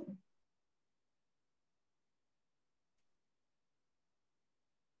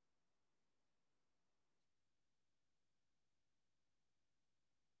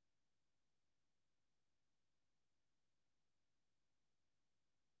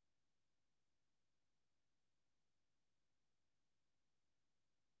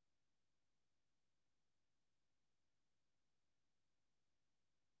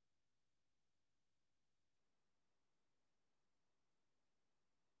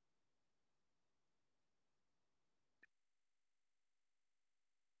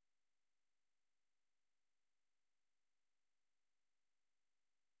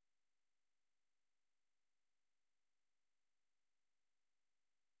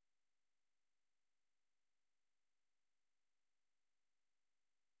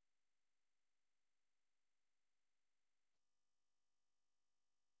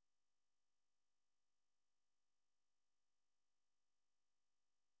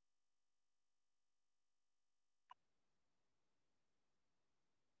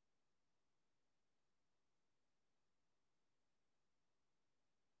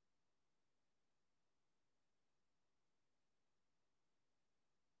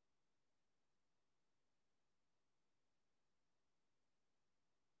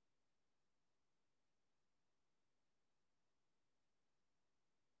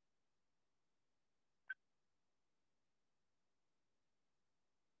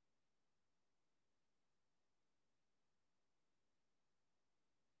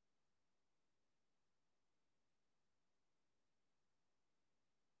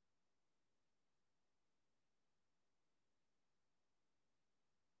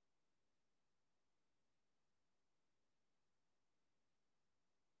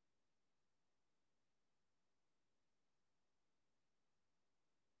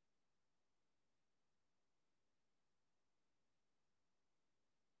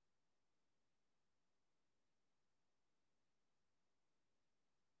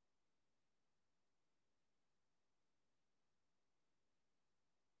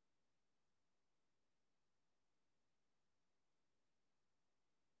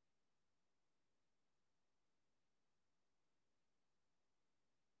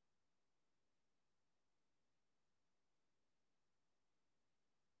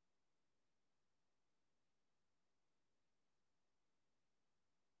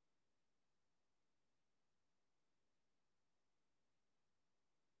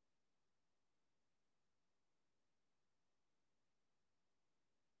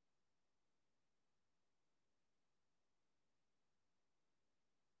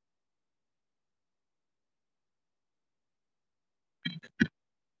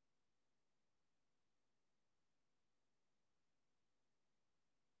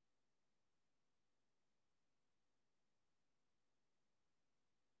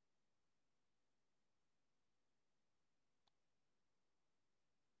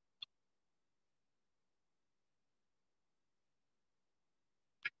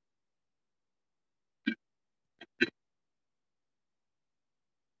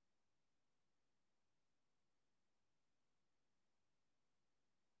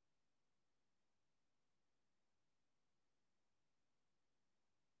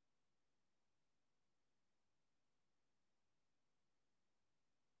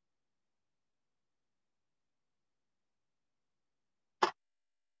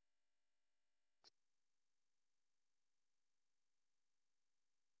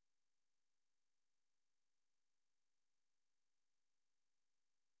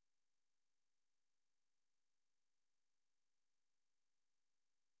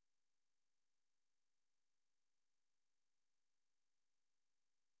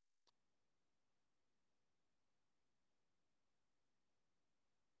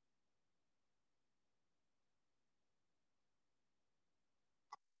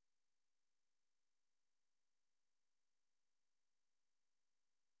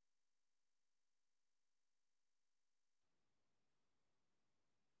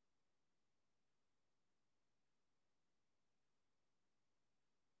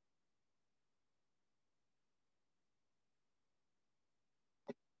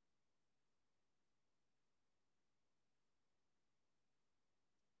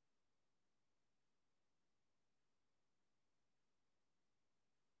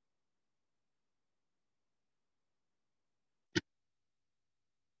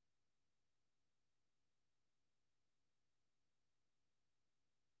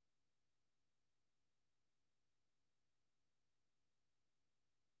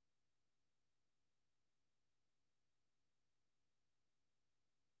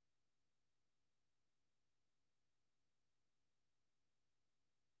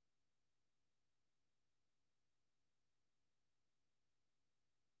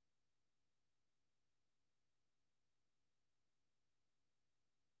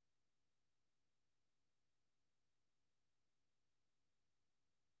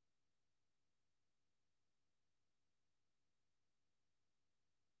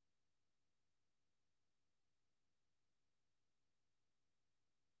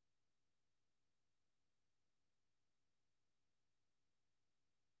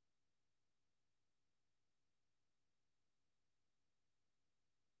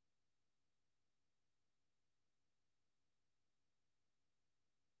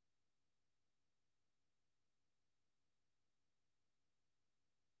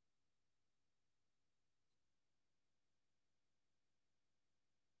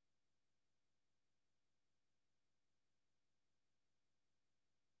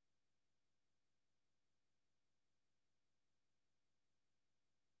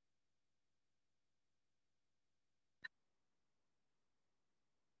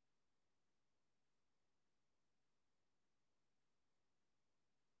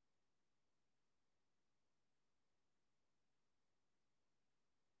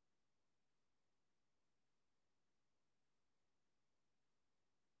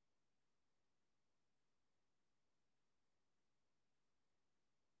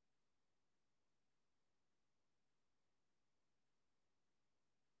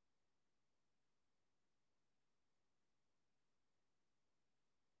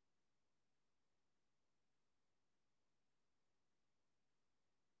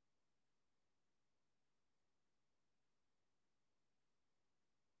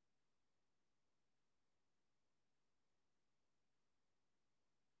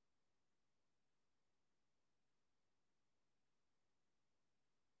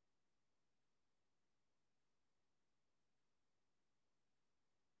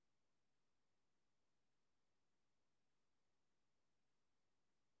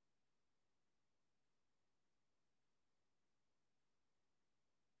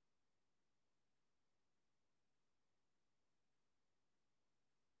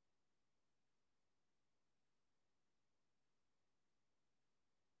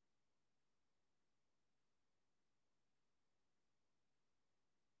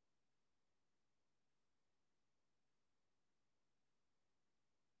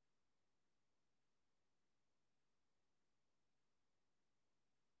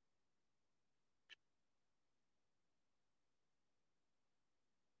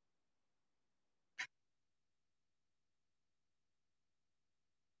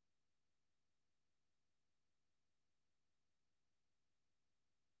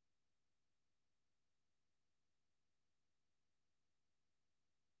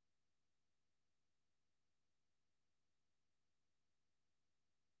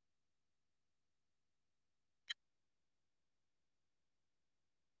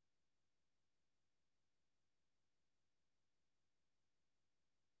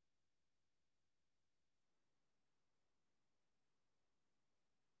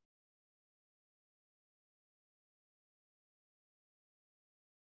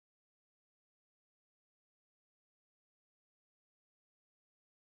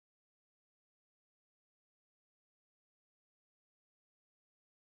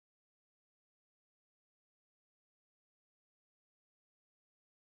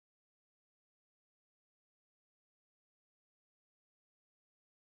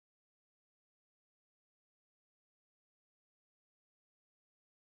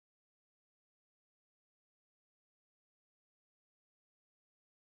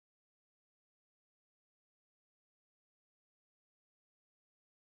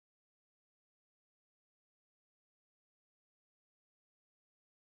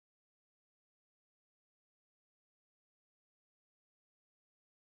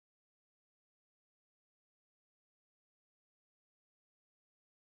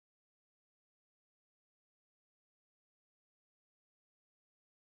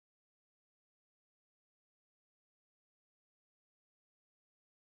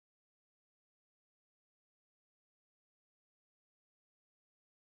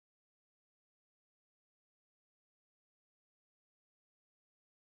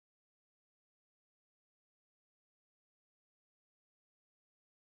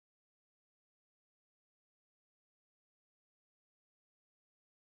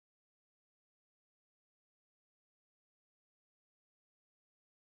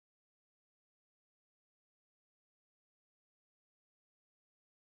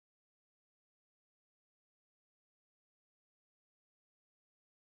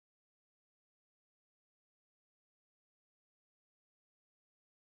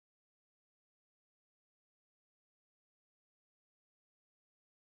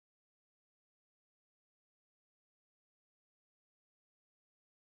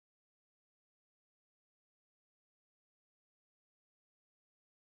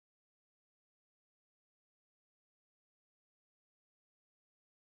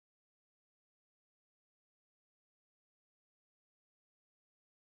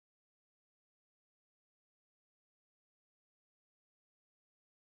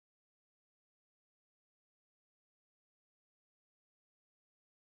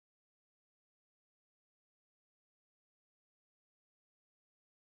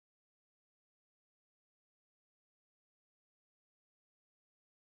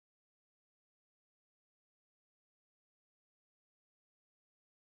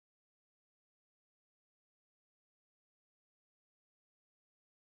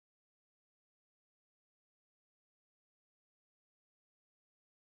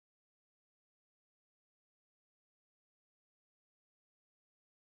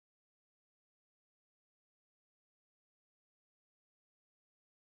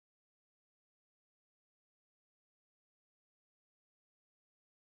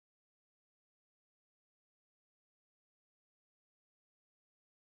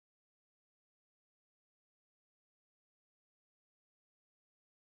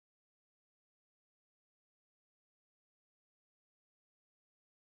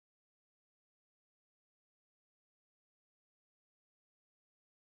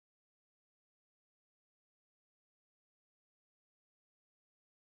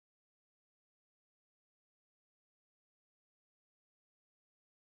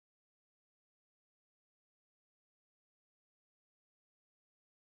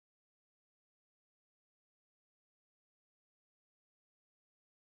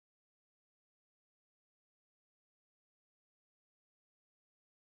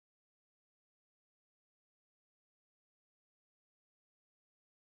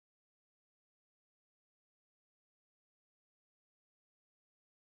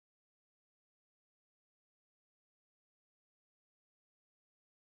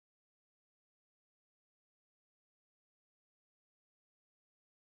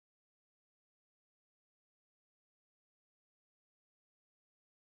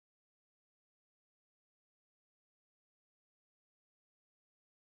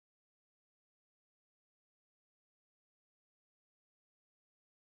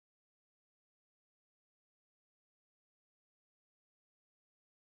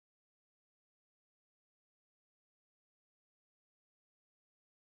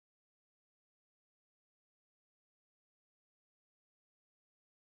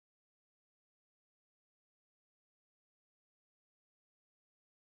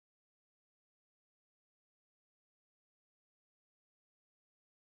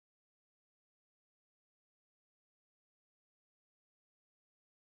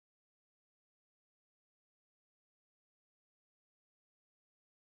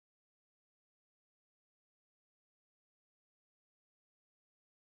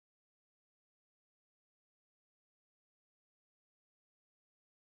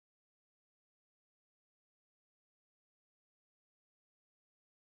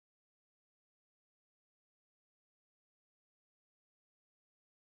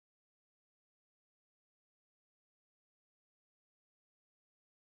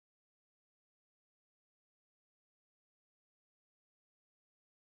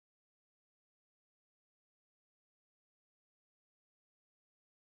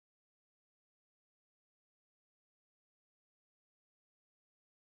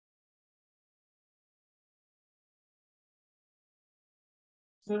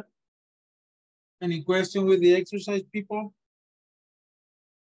 Any question with the exercise, people?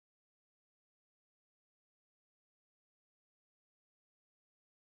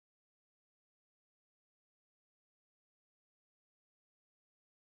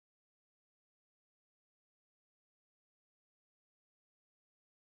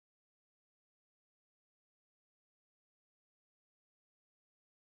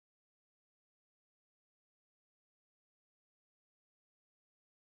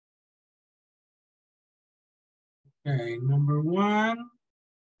 Okay, number one,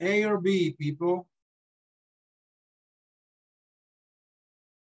 A or B, people?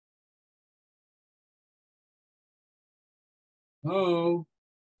 Oh,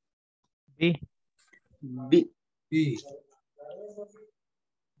 B. B. B.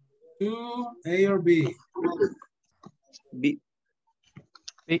 Two, A or B? B.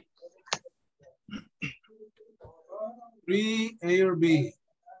 B. Three, A or B?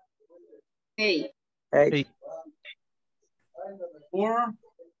 A. A. Four,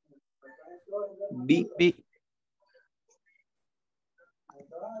 B. B.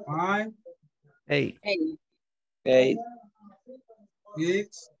 five, A. A. A.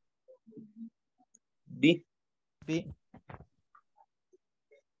 six, B. B.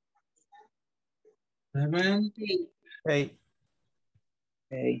 seven, A.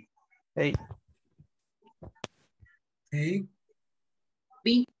 A. A. eight,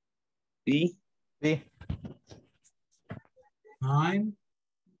 B. B. B. nine,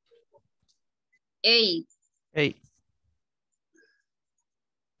 A. A.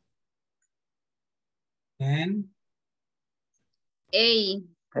 10, A.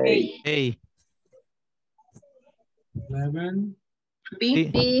 A. A. 11, B.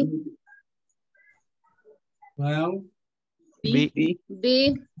 B. 12, B. B.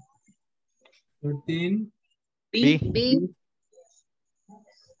 B. 13, B. B. B.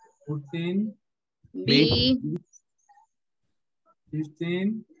 14, B.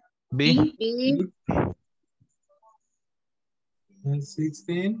 15, B. B. and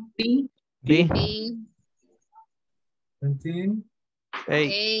 16, B. B. B. 17,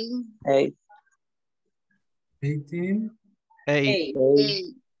 A. A. 18, A.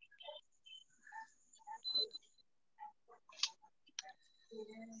 A.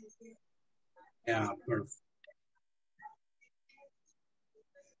 yeah, perfect.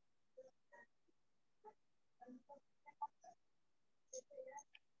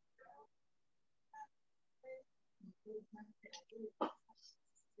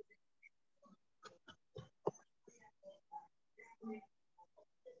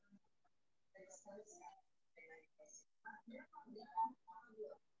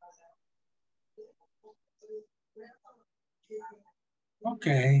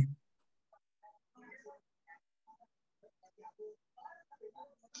 Okay.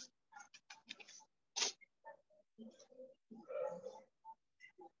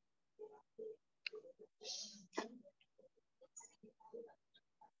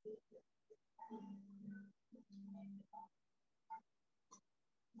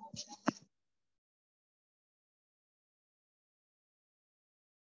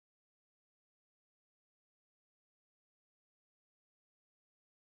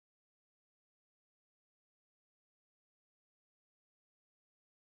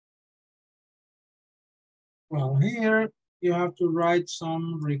 Well, here you have to write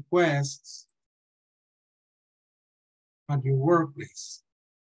some requests at your workplace.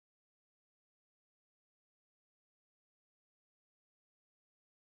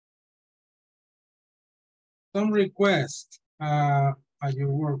 Some requests at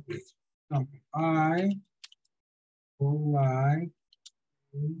your workplace. I would like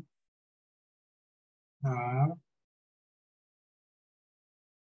to have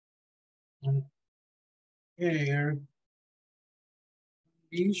an air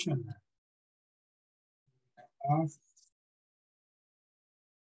conditioner of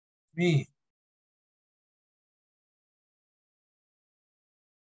me.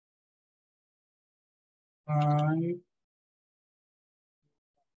 I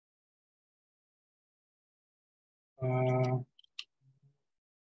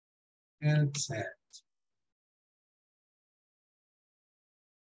headset.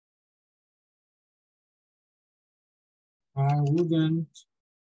 I wouldn't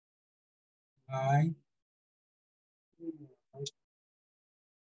like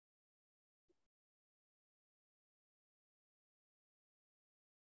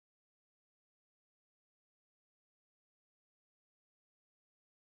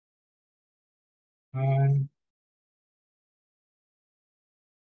I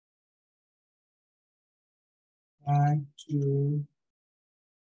like to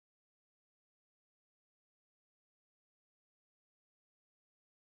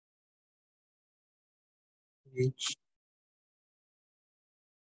teach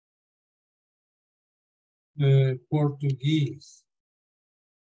Portuguese.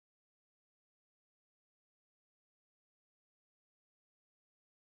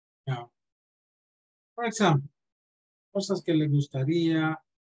 Now, for example, cosas que le gustaría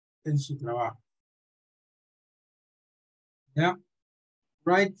en su trabajo. Yeah.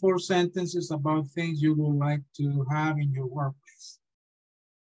 Write 4 sentences about things you would like to have in your workplace.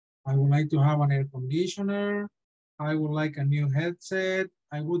 I would like to have an air conditioner. I would like a new headset.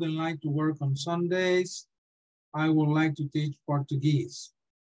 I wouldn't like to work on Sundays. I would like to teach Portuguese.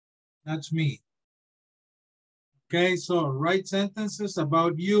 That's me. Okay, so write sentences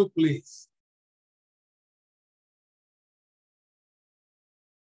about you, please.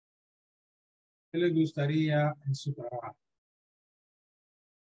 ¿Qué le gustaría en su trabajo?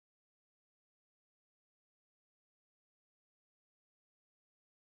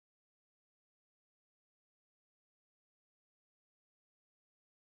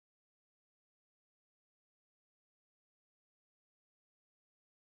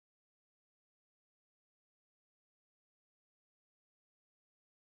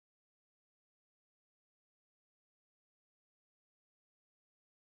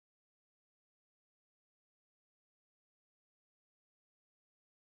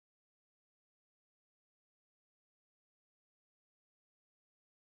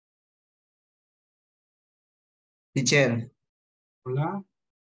 Teacher, Hola.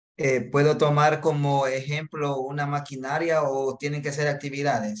 ¿puedo tomar como ejemplo una maquinaria o tienen que ser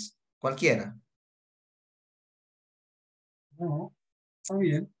actividades? Cualquiera. No, está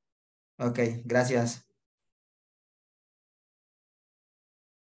bien. Ok, gracias.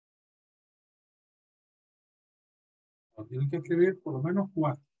 Tienen que escribir por lo menos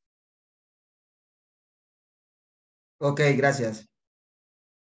 4. Ok, gracias.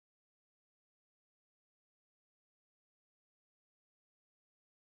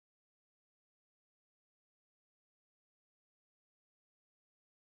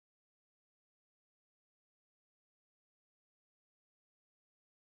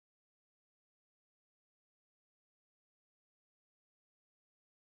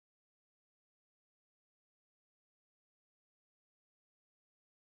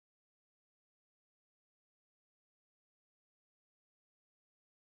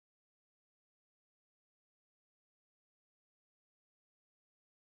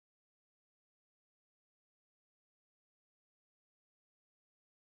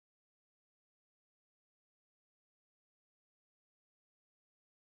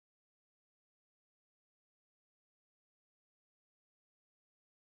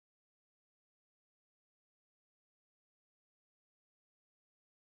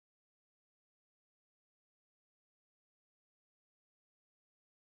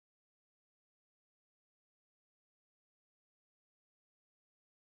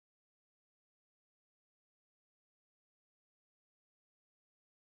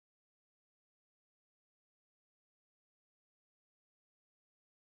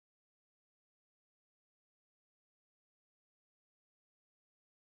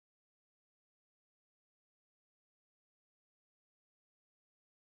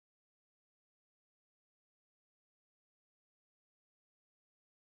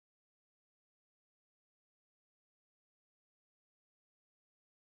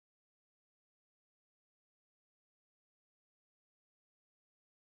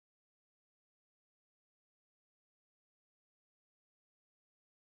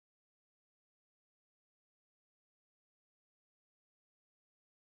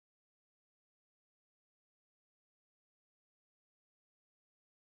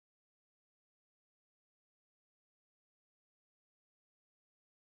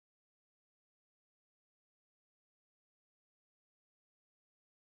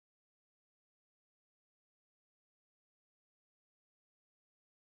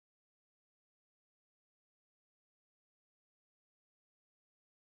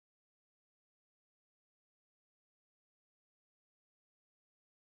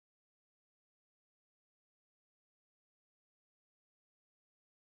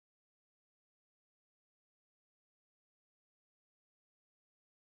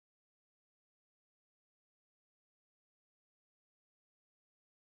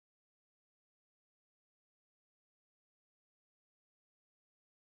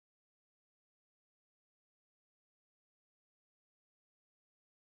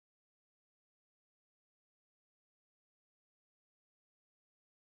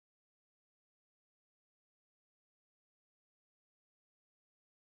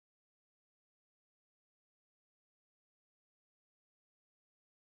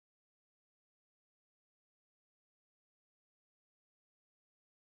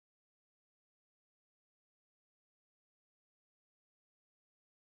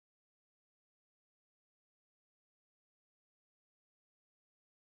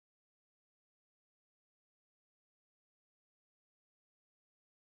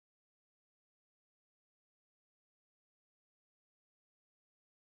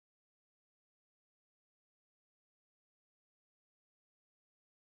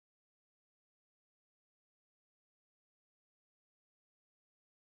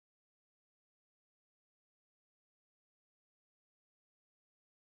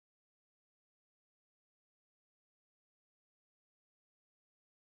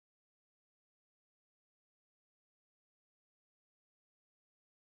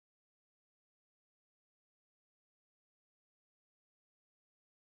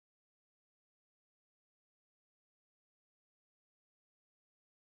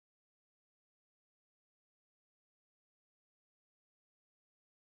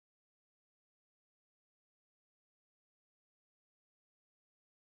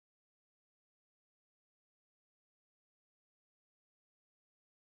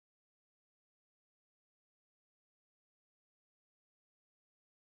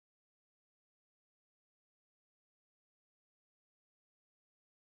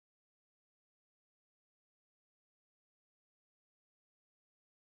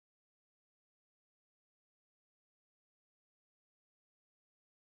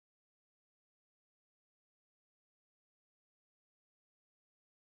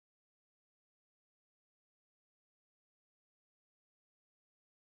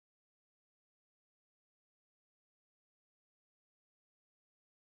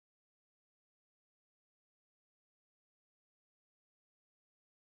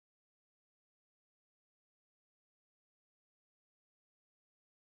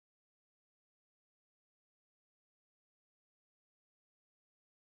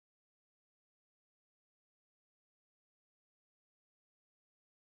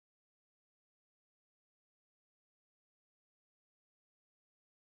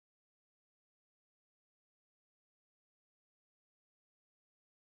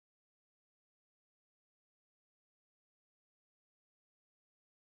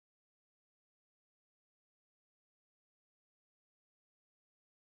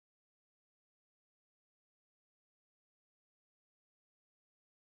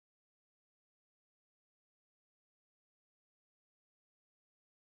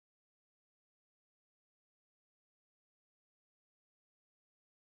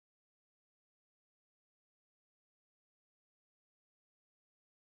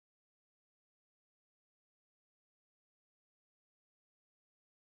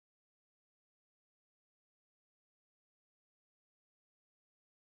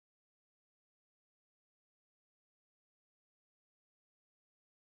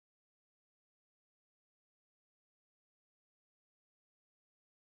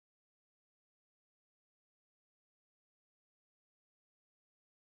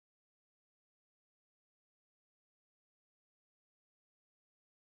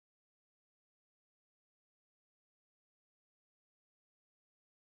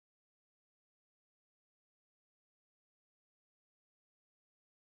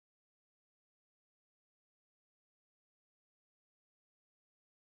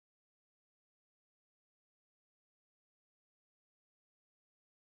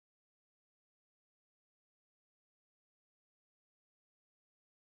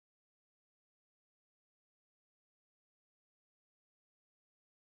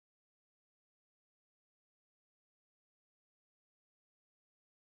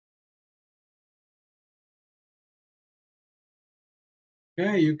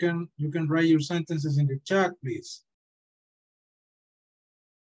 Okay, you can write your sentences in the chat, please.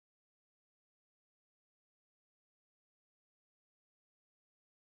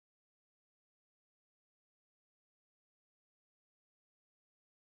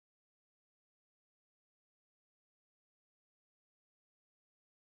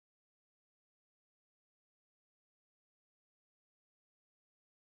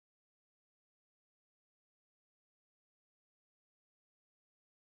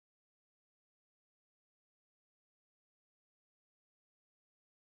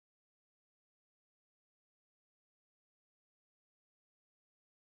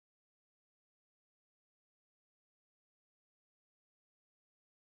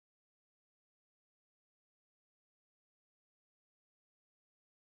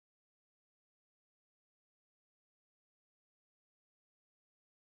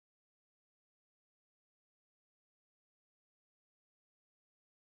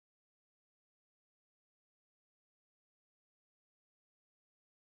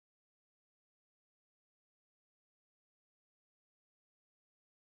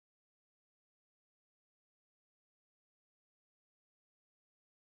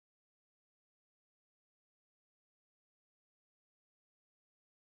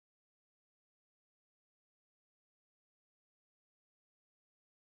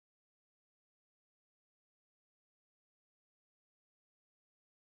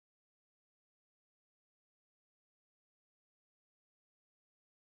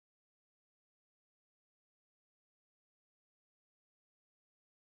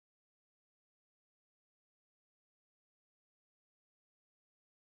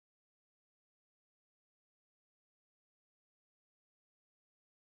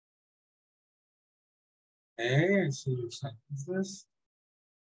 Okay, I see your sentences.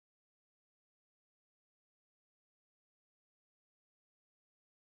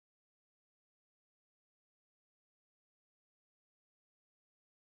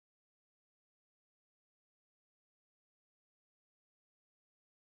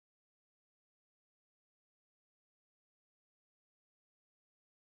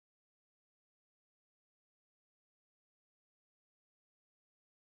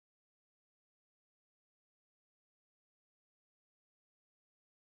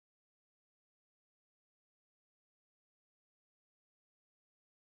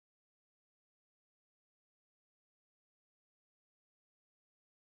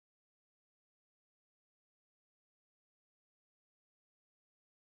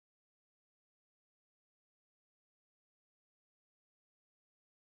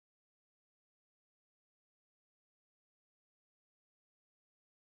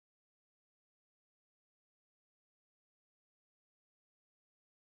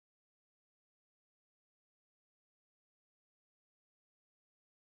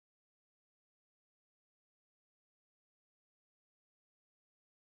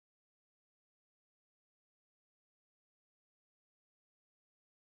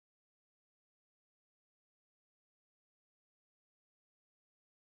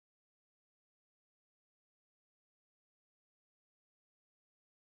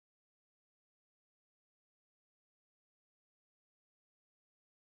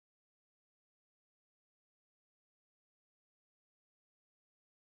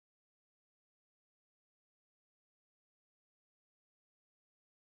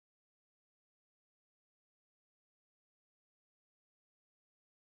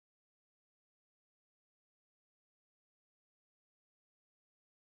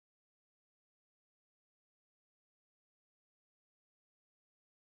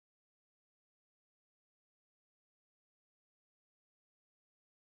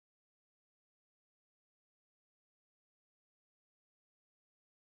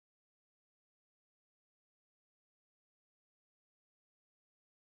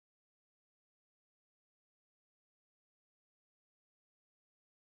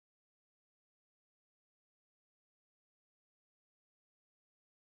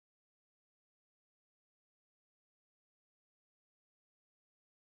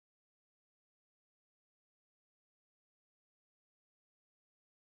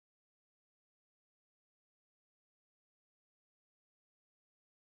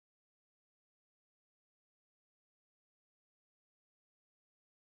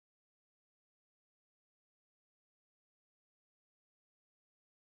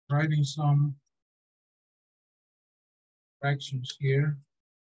 Writing some fractions here.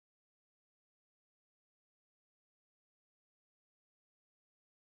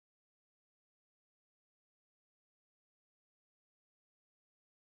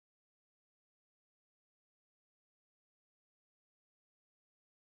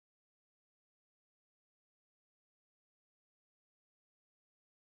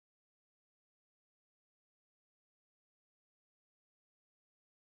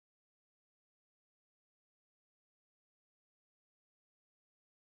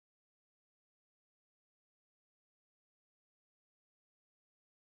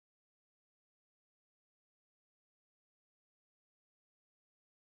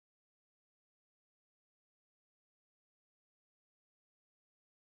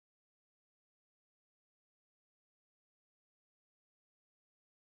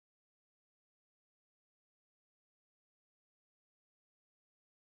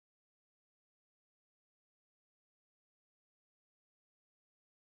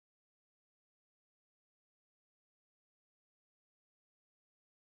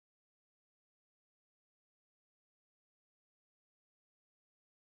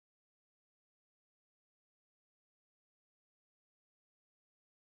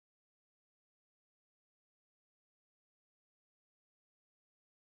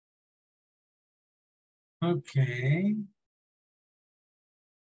 Okay.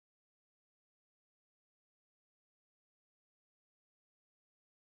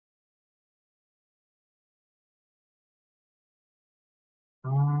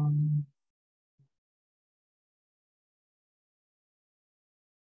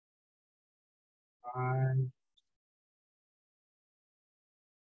 I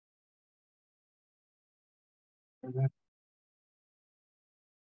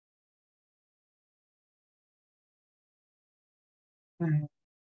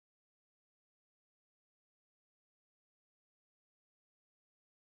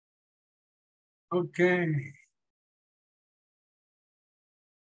Okay.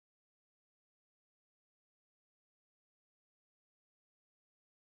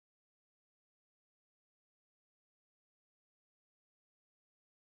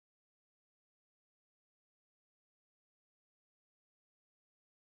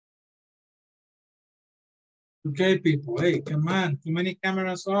 Okay, people. Hey, come on. Too many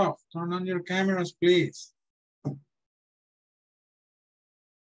cameras off. Turn on your cameras, please.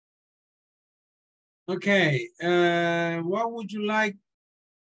 Okay. What would you like?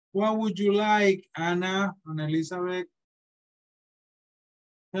 What would you like, Anna and Elizabeth?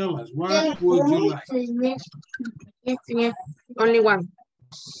 Tell us, what would you like? Yes. Only one.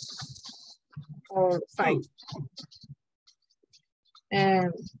 Or five. I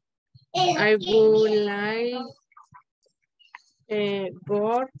would like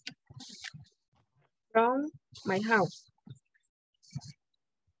go from my house.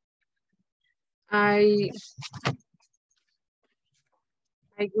 I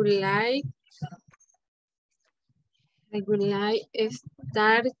would like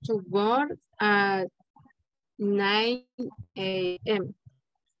start to work at 9 a.m.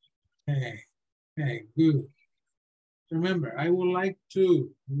 Okay, good. Remember, I would like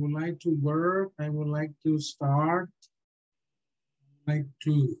to work, I would like to start, like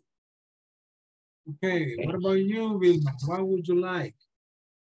to. Okay, what about you, Vilma? What would you like?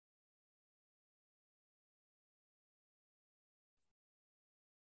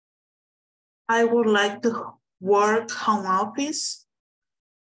 I would like to work home office.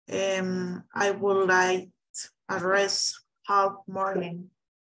 I would like a rest half morning.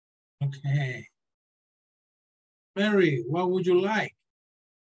 Okay. Mary, what would you like?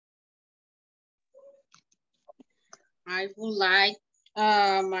 I would like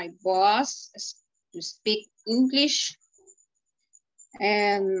my boss to speak English,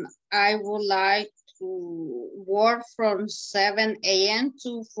 and I would like to work from 7 a.m.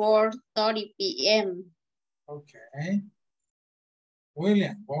 to 4:30 p.m. Okay.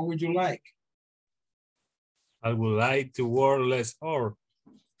 William, what would you like? I would like to work less hours.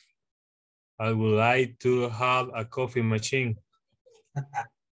 I would like to have a coffee machine.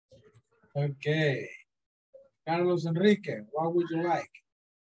 Okay. Carlos Enrique, what would you like?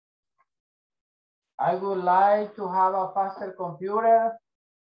 I would like to have a faster computer.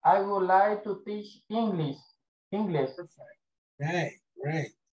 I would like to teach English. Perfect. Okay,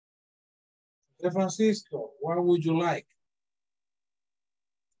 great. Francisco, what would you like?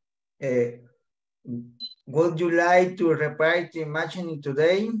 Would you like to repair the machine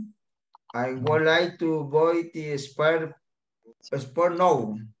today? I would like to buy the spare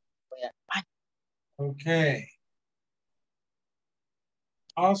now. Okay.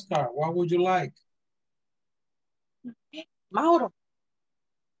 Oscar, what would you like? Mauro.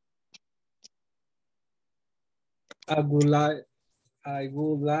 I would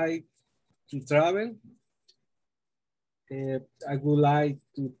like to travel. I would like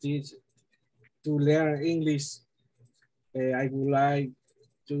to learn English. I would like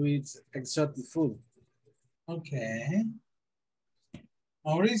to eat exotic food. Okay.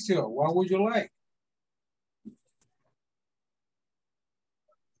 Mauricio, what would you like?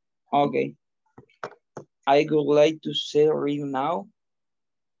 Okay. I would like to say read now.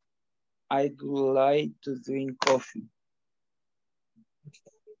 I would like to drink coffee.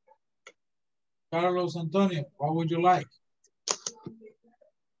 Carlos Antonio, what would you like?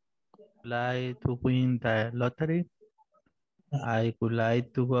 Like to win the lottery. I would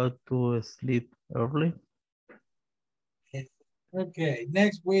like to go to sleep early. Okay,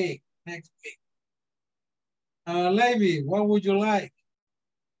 next week. Levy, what would you like?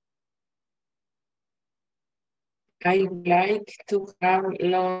 I would like to have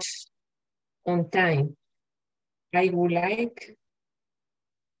lunch on time. I would like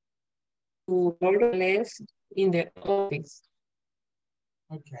to work less in the office.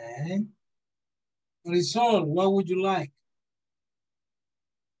 Okay. Marisol, what would you like?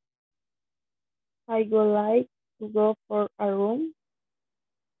 I would like to go for a room.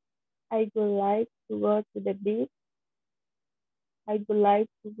 I would like to go to the beach. I would like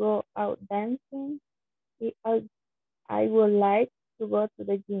to go out dancing. I would like to go to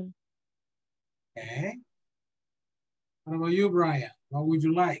the gym. Okay. What about you, Brian? What would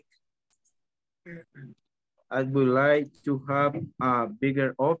you like? I would like to have a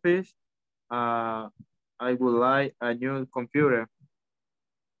bigger office. I would like a new computer.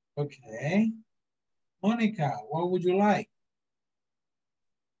 Okay. Monica, what would you like?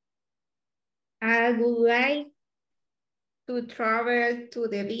 I would like to travel to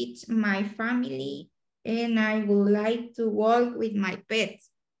the beach, my family, and I would like to walk with my pets.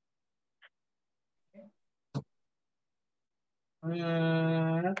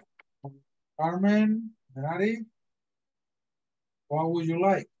 Carmen, Daddy, what would you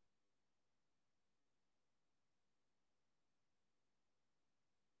like?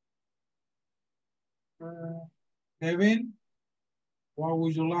 Kevin, what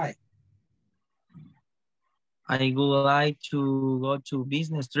would you like? I would like to go to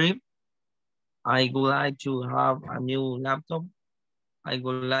business trip. I would like to have a new laptop. I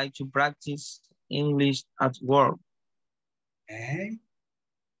would like to practice English at work. Okay.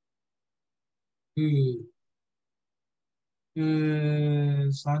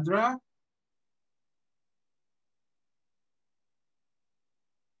 Good. Sandra?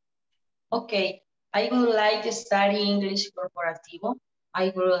 Okay, I would like to study English corporativo.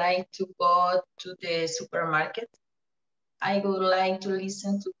 I would like to go to the supermarket. I would like to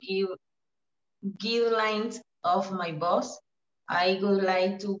listen to guidelines of my boss. I would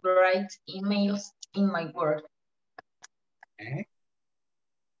like to write emails in my work. Okay.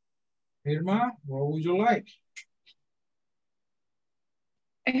 Irma, what would you like?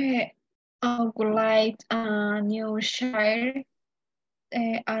 I would like a new chair.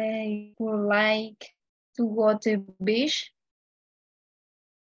 I would like to go to the beach.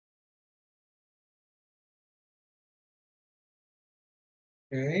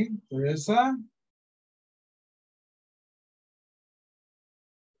 Okay, Teresa?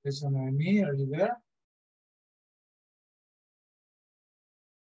 Teresa Noemi, are you there?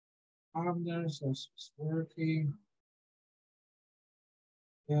 Anders is working.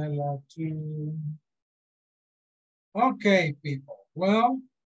 Ella too. Okay, people. Well,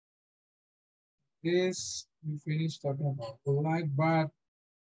 this we finished talking about polite, but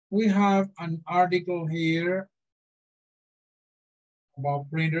we have an article here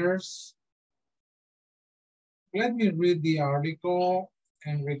about printers. Let me read the article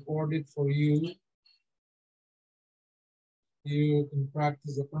and record it for you. You can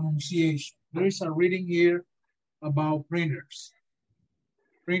practice the pronunciation. There is a reading here about printers.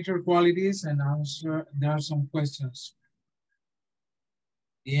 Printer qualities and answer. There are some questions.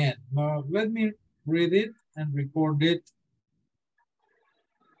 The end. Now, let me read it and record it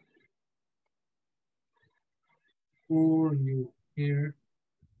for you here.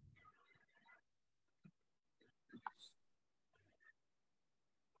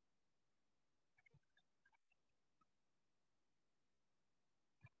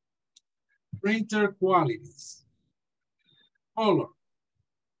 Printer qualities. Color.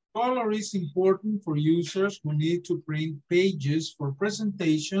 Color is important for users who need to print pages for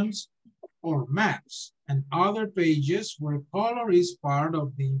presentations or maps and other pages where color is part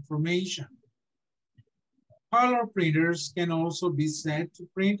of the information. Color printers can also be set to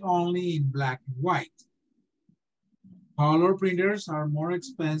print only in black and white. Color printers are more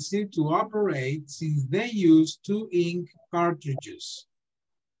expensive to operate since they use 2 ink cartridges,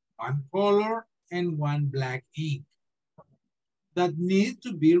 1 color and 1 black ink, that need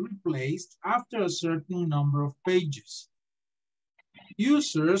to be replaced after a certain number of pages.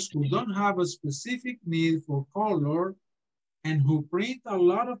 Users who don't have a specific need for color and who print a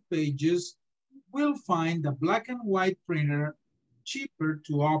lot of pages will find the black and white printer cheaper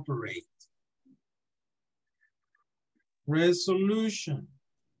to operate. Resolution.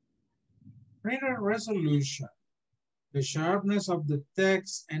 Printer resolution, the sharpness of the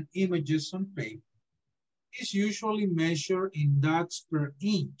text and images on paper, is usually measured in dots per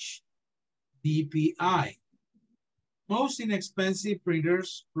inch, DPI. Most inexpensive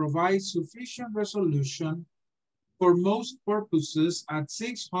printers provide sufficient resolution for most purposes at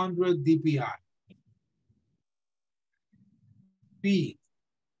 600 DPI. Speed.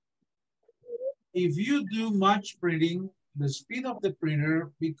 If you do much printing, the speed of the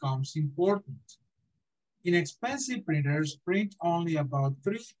printer becomes important. Inexpensive printers print only about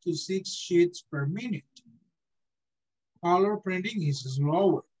 3 to 6 sheets per minute. Color printing is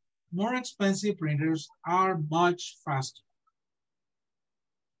slower. More expensive printers are much faster.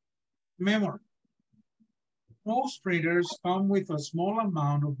 Memory. Most printers come with a small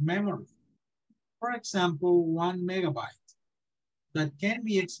amount of memory. For example, 1 megabyte that can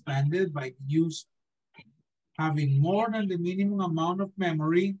be expanded by the user. Having more than the minimum amount of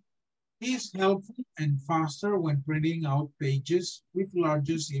memory is helpful and faster when printing out pages with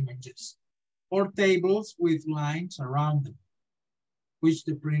larger images or tables with lines around them, which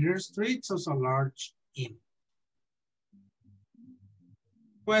the printer treats as a large image.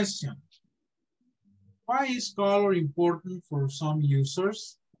 Question. Why is color important for some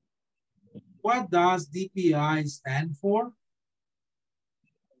users? What does DPI stand for?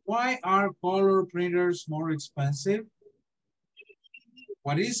 Why are color printers more expensive?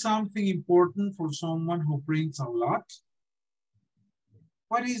 What is something important for someone who prints a lot?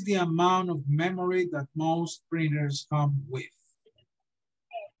 What is the amount of memory that most printers come with?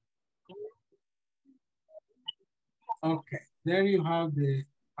 Okay, there you have the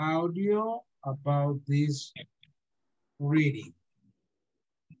audio about this reading.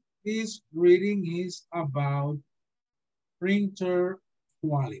 This reading is about printer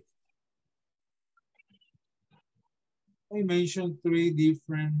quality. I mentioned 3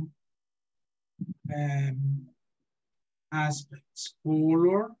 different aspects: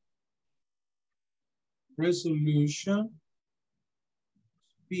 color, resolution,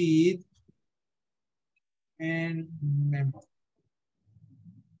 speed, and memory.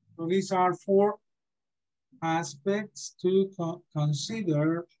 So these are 4 aspects to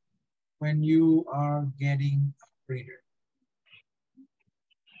consider when you are getting a printer.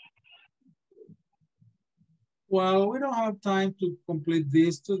 Well, we don't have time to complete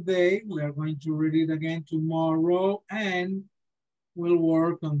this today. We are going to read it again tomorrow and we'll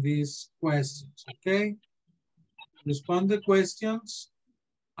work on these questions, okay? Respond to questions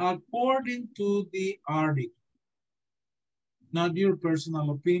according to the article. Not your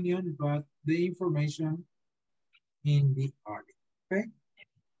personal opinion, but the information in the article, okay?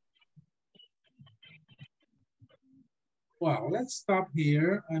 Well, let's stop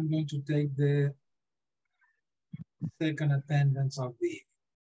here. I'm going to take the second attendance of the evening.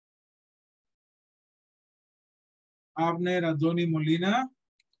 Abner Adoni Molina.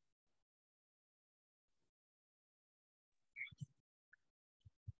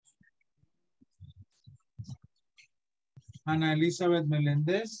 Ana Elizabeth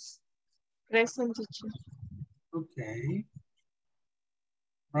Melendez. Present, teacher. Okay.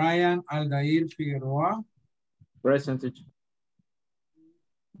 Brian Aldair Figueroa. Present, teacher.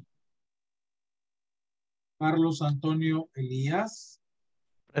 Carlos Antonio Elias.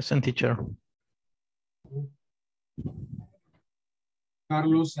 Present, teacher.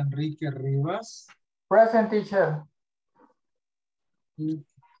 Carlos Enrique Rivas. Present, teacher.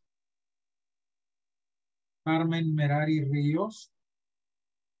 Carmen Merari Ríos.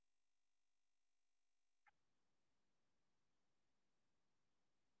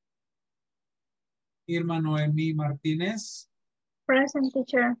 Irma Noemí Martínez. Present,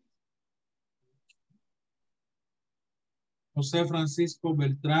 teacher. José Francisco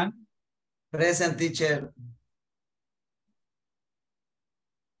Beltrán. Present, teacher.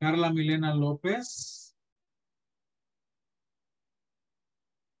 Carla Milena López.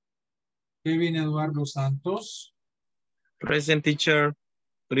 Kevin Eduardo Santos. Present, teacher.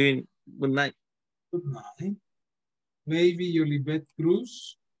 Good evening. Good night. Good night. Baby Yolibet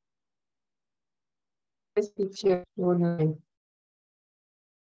Cruz. Present, teacher. Good night.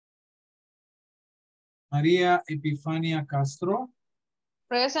 María Epifania Castro.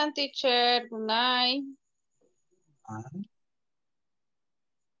 Present, teacher. Good night.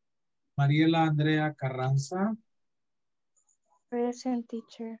 Mariela Andrea Carranza. Present,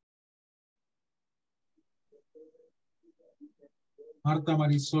 teacher. Marta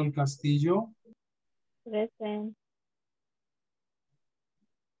Marisol Castillo. Present.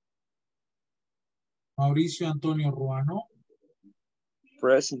 Mauricio Antonio Ruano.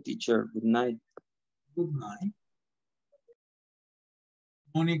 Present, teacher. Good night. Good night.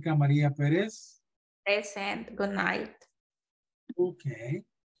 Mónica María Pérez. Present. Good night. Okay.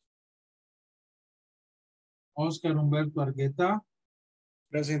 Oscar Humberto Argueta.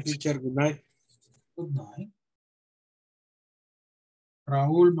 Present, teacher. Good night. Good night.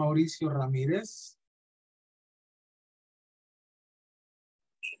 Raúl Mauricio Ramírez.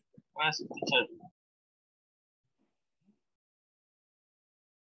 Present, teacher.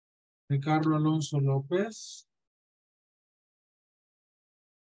 Ricardo Alonso López.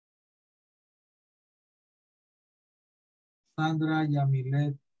 Sandra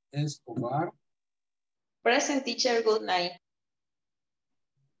Yamilet Escobar. Present, teacher. Good night.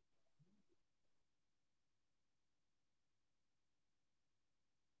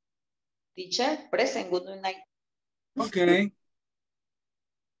 Teacher, present. Good night. Ok.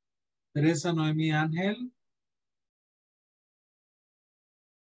 Teresa Noemí Ángel.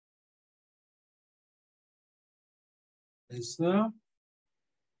 Eso.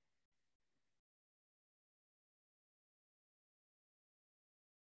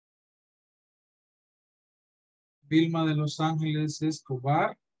 Vilma de Los Ángeles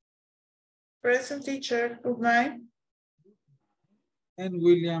Escobar. Present teacher. Good night. And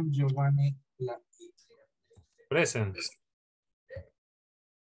William Giovanni Lati. Present.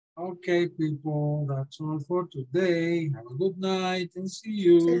 Okay, people, that's all for today. Have a good night and see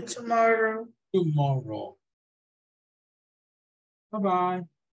you tomorrow. Tomorrow. Bye-bye.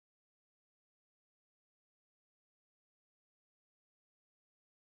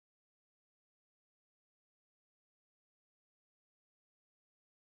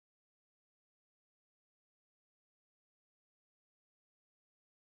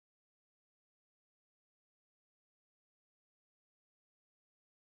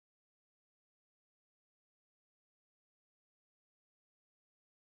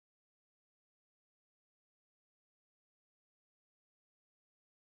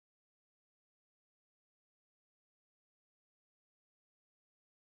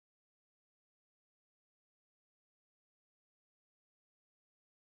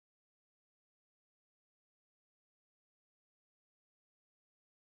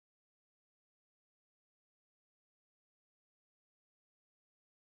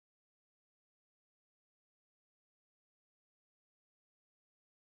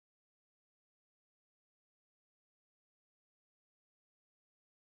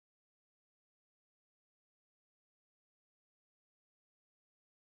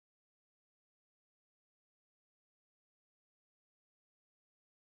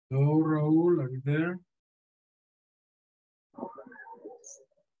 Hello, Raúl, are you there?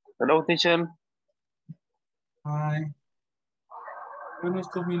 Hello, teacher. Hi. Bueno,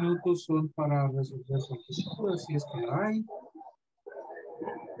 estos minutos son para resolver cualquier duda, si es que la hay.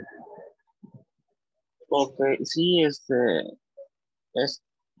 Ok, sí,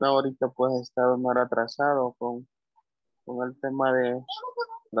 ahorita pues he estado más atrasado con el tema de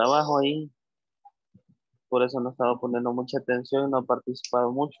trabajo ahí. Por eso no he estado poniendo mucha atención, no he participado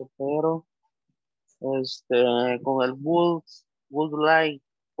mucho, pero con el would like,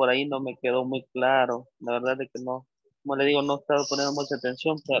 por ahí no me quedó muy claro. La verdad es que no, como le digo, no he estado poniendo mucha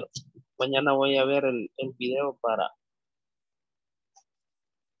atención, pero mañana voy a ver el video para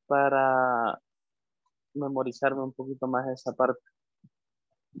memorizarme un poquito más esa parte.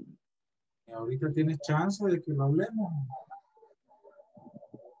 Y ahorita tienes chance de que lo hablemos.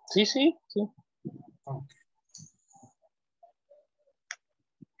 Sí, sí, sí. Okay.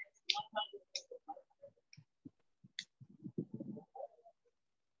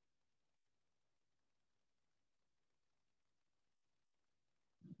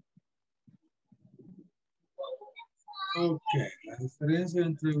 Ok, la diferencia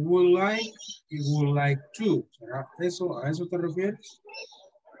entre would like y would like to. ¿Será eso, a eso te refieres?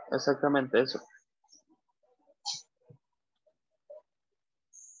 Exactamente eso.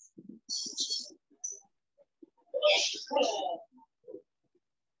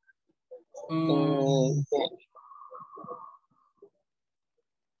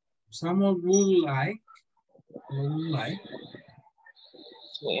 Usamos would like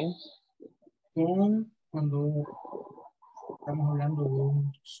sí. Con cuando estamos hablando de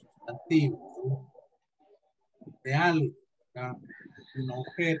un sustantivo, de algo, de un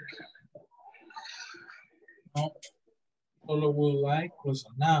objeto. No, solo would like plus a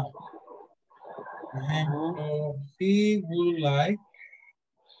noun. Por ejemplo, he would like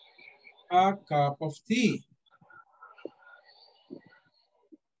a cup of tea.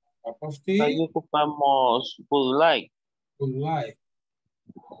 Cup of tea. Ahí ocupamos would like. Would like.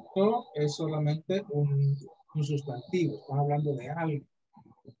 Esto es solamente un sustantivo. Estamos hablando de algo.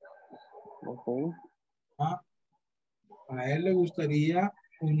 Okay. A él le gustaría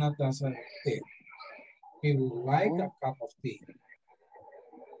una taza de té. He would like a cup of tea.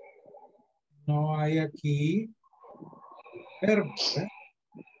 No hay aquí verbo, ¿eh?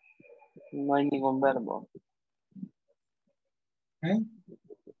 No hay ningún verbo. ¿Eh?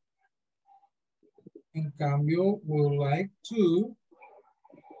 En cambio, would like to,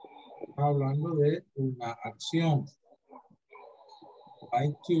 hablando de una acción.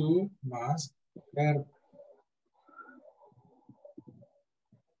 Like to más verbo.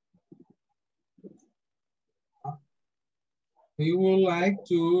 We would like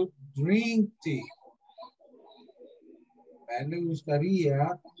to drink tea. A él le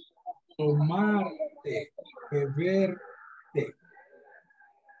gustaría tomar té, beber té.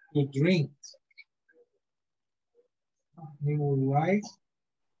 To drink. He would like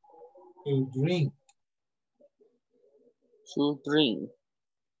to drink. To drink.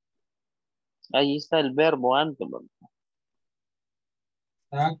 Ahí está el verbo antes. ¿No?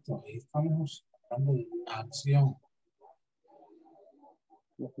 Exacto, ahí estamos hablando de una acción.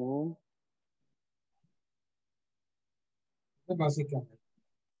 Básicamente.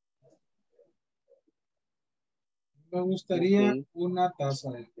 Me gustaría una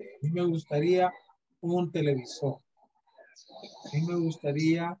taza de té. A mí me gustaría un televisor. A mí me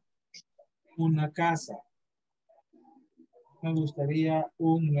gustaría una casa. Me gustaría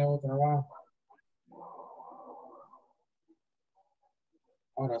un nuevo trabajo.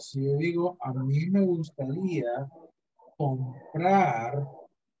 Ahora, si yo digo, a mí me gustaría comprar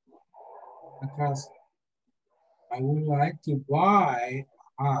una casa. I would like to buy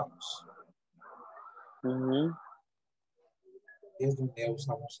a house. Es donde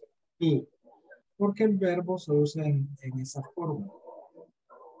usamos el to. Porque el verbo se usa en esa forma.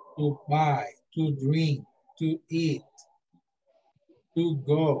 To buy, to drink, to eat, to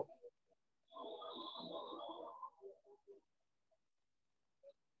go.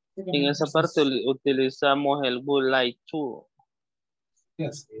 En esa parte utilizamos el would like to.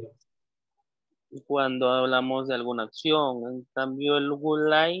 Yes. Cuando hablamos de alguna acción. En cambio, el would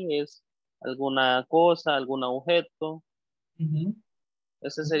like es alguna cosa, algún objeto.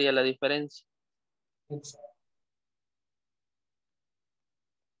 Esa sería la diferencia. Exacto.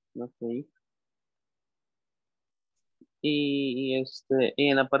 Ok. Y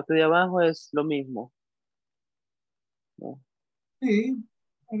en la parte de abajo es lo mismo. ¿No? Sí,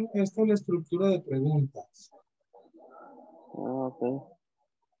 esta es la estructura de preguntas. Ok.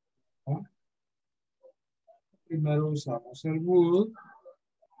 ¿Ah? Primero usamos el would,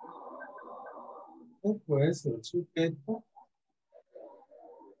 después el sujeto,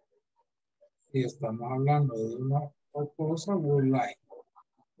 y estamos hablando de una cosa, would like.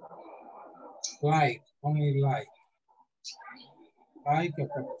 Like, only like. Like a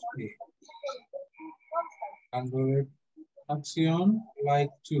cup of tea. Hablando de acción,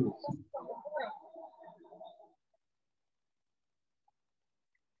 like to.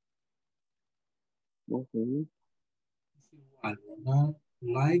 Okay. Igual, ¿no?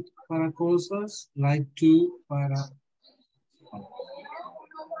 Like para cosas, like to para.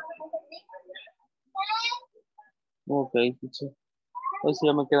 Ok, teacher. Pues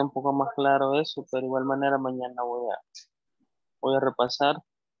ya me queda un poco más claro eso, pero de igual manera mañana voy a repasar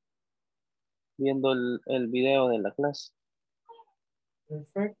viendo el video de la clase.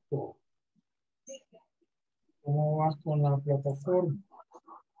 Perfecto. ¿Cómo vas con la plataforma?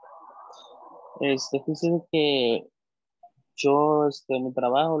 Fíjense que yo, mi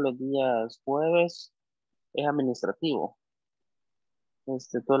trabajo los días jueves es administrativo.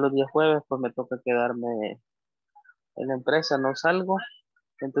 Todos los días jueves pues me toca quedarme en la empresa, no salgo.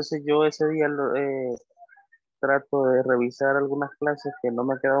 Entonces yo ese día trato de revisar algunas clases que no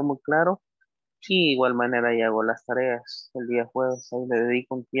me ha quedado muy claro. Y igual manera ya hago las tareas el día jueves. Ahí le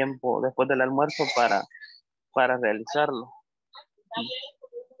dedico un tiempo después del almuerzo para realizarlo.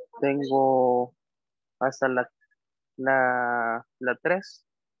 Tengo hasta la 3.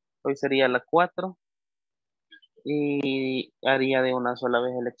 Hoy sería la 4. Y haría de una sola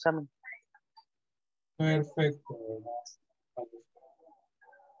vez el examen. Perfecto.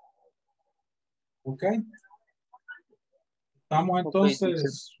 Ok. Estamos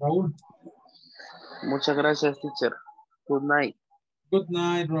entonces, Raúl. Muchas gracias, teacher. Good night. Good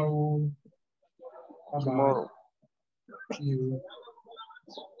night, Raúl. Bye-bye. Tomorrow. See you.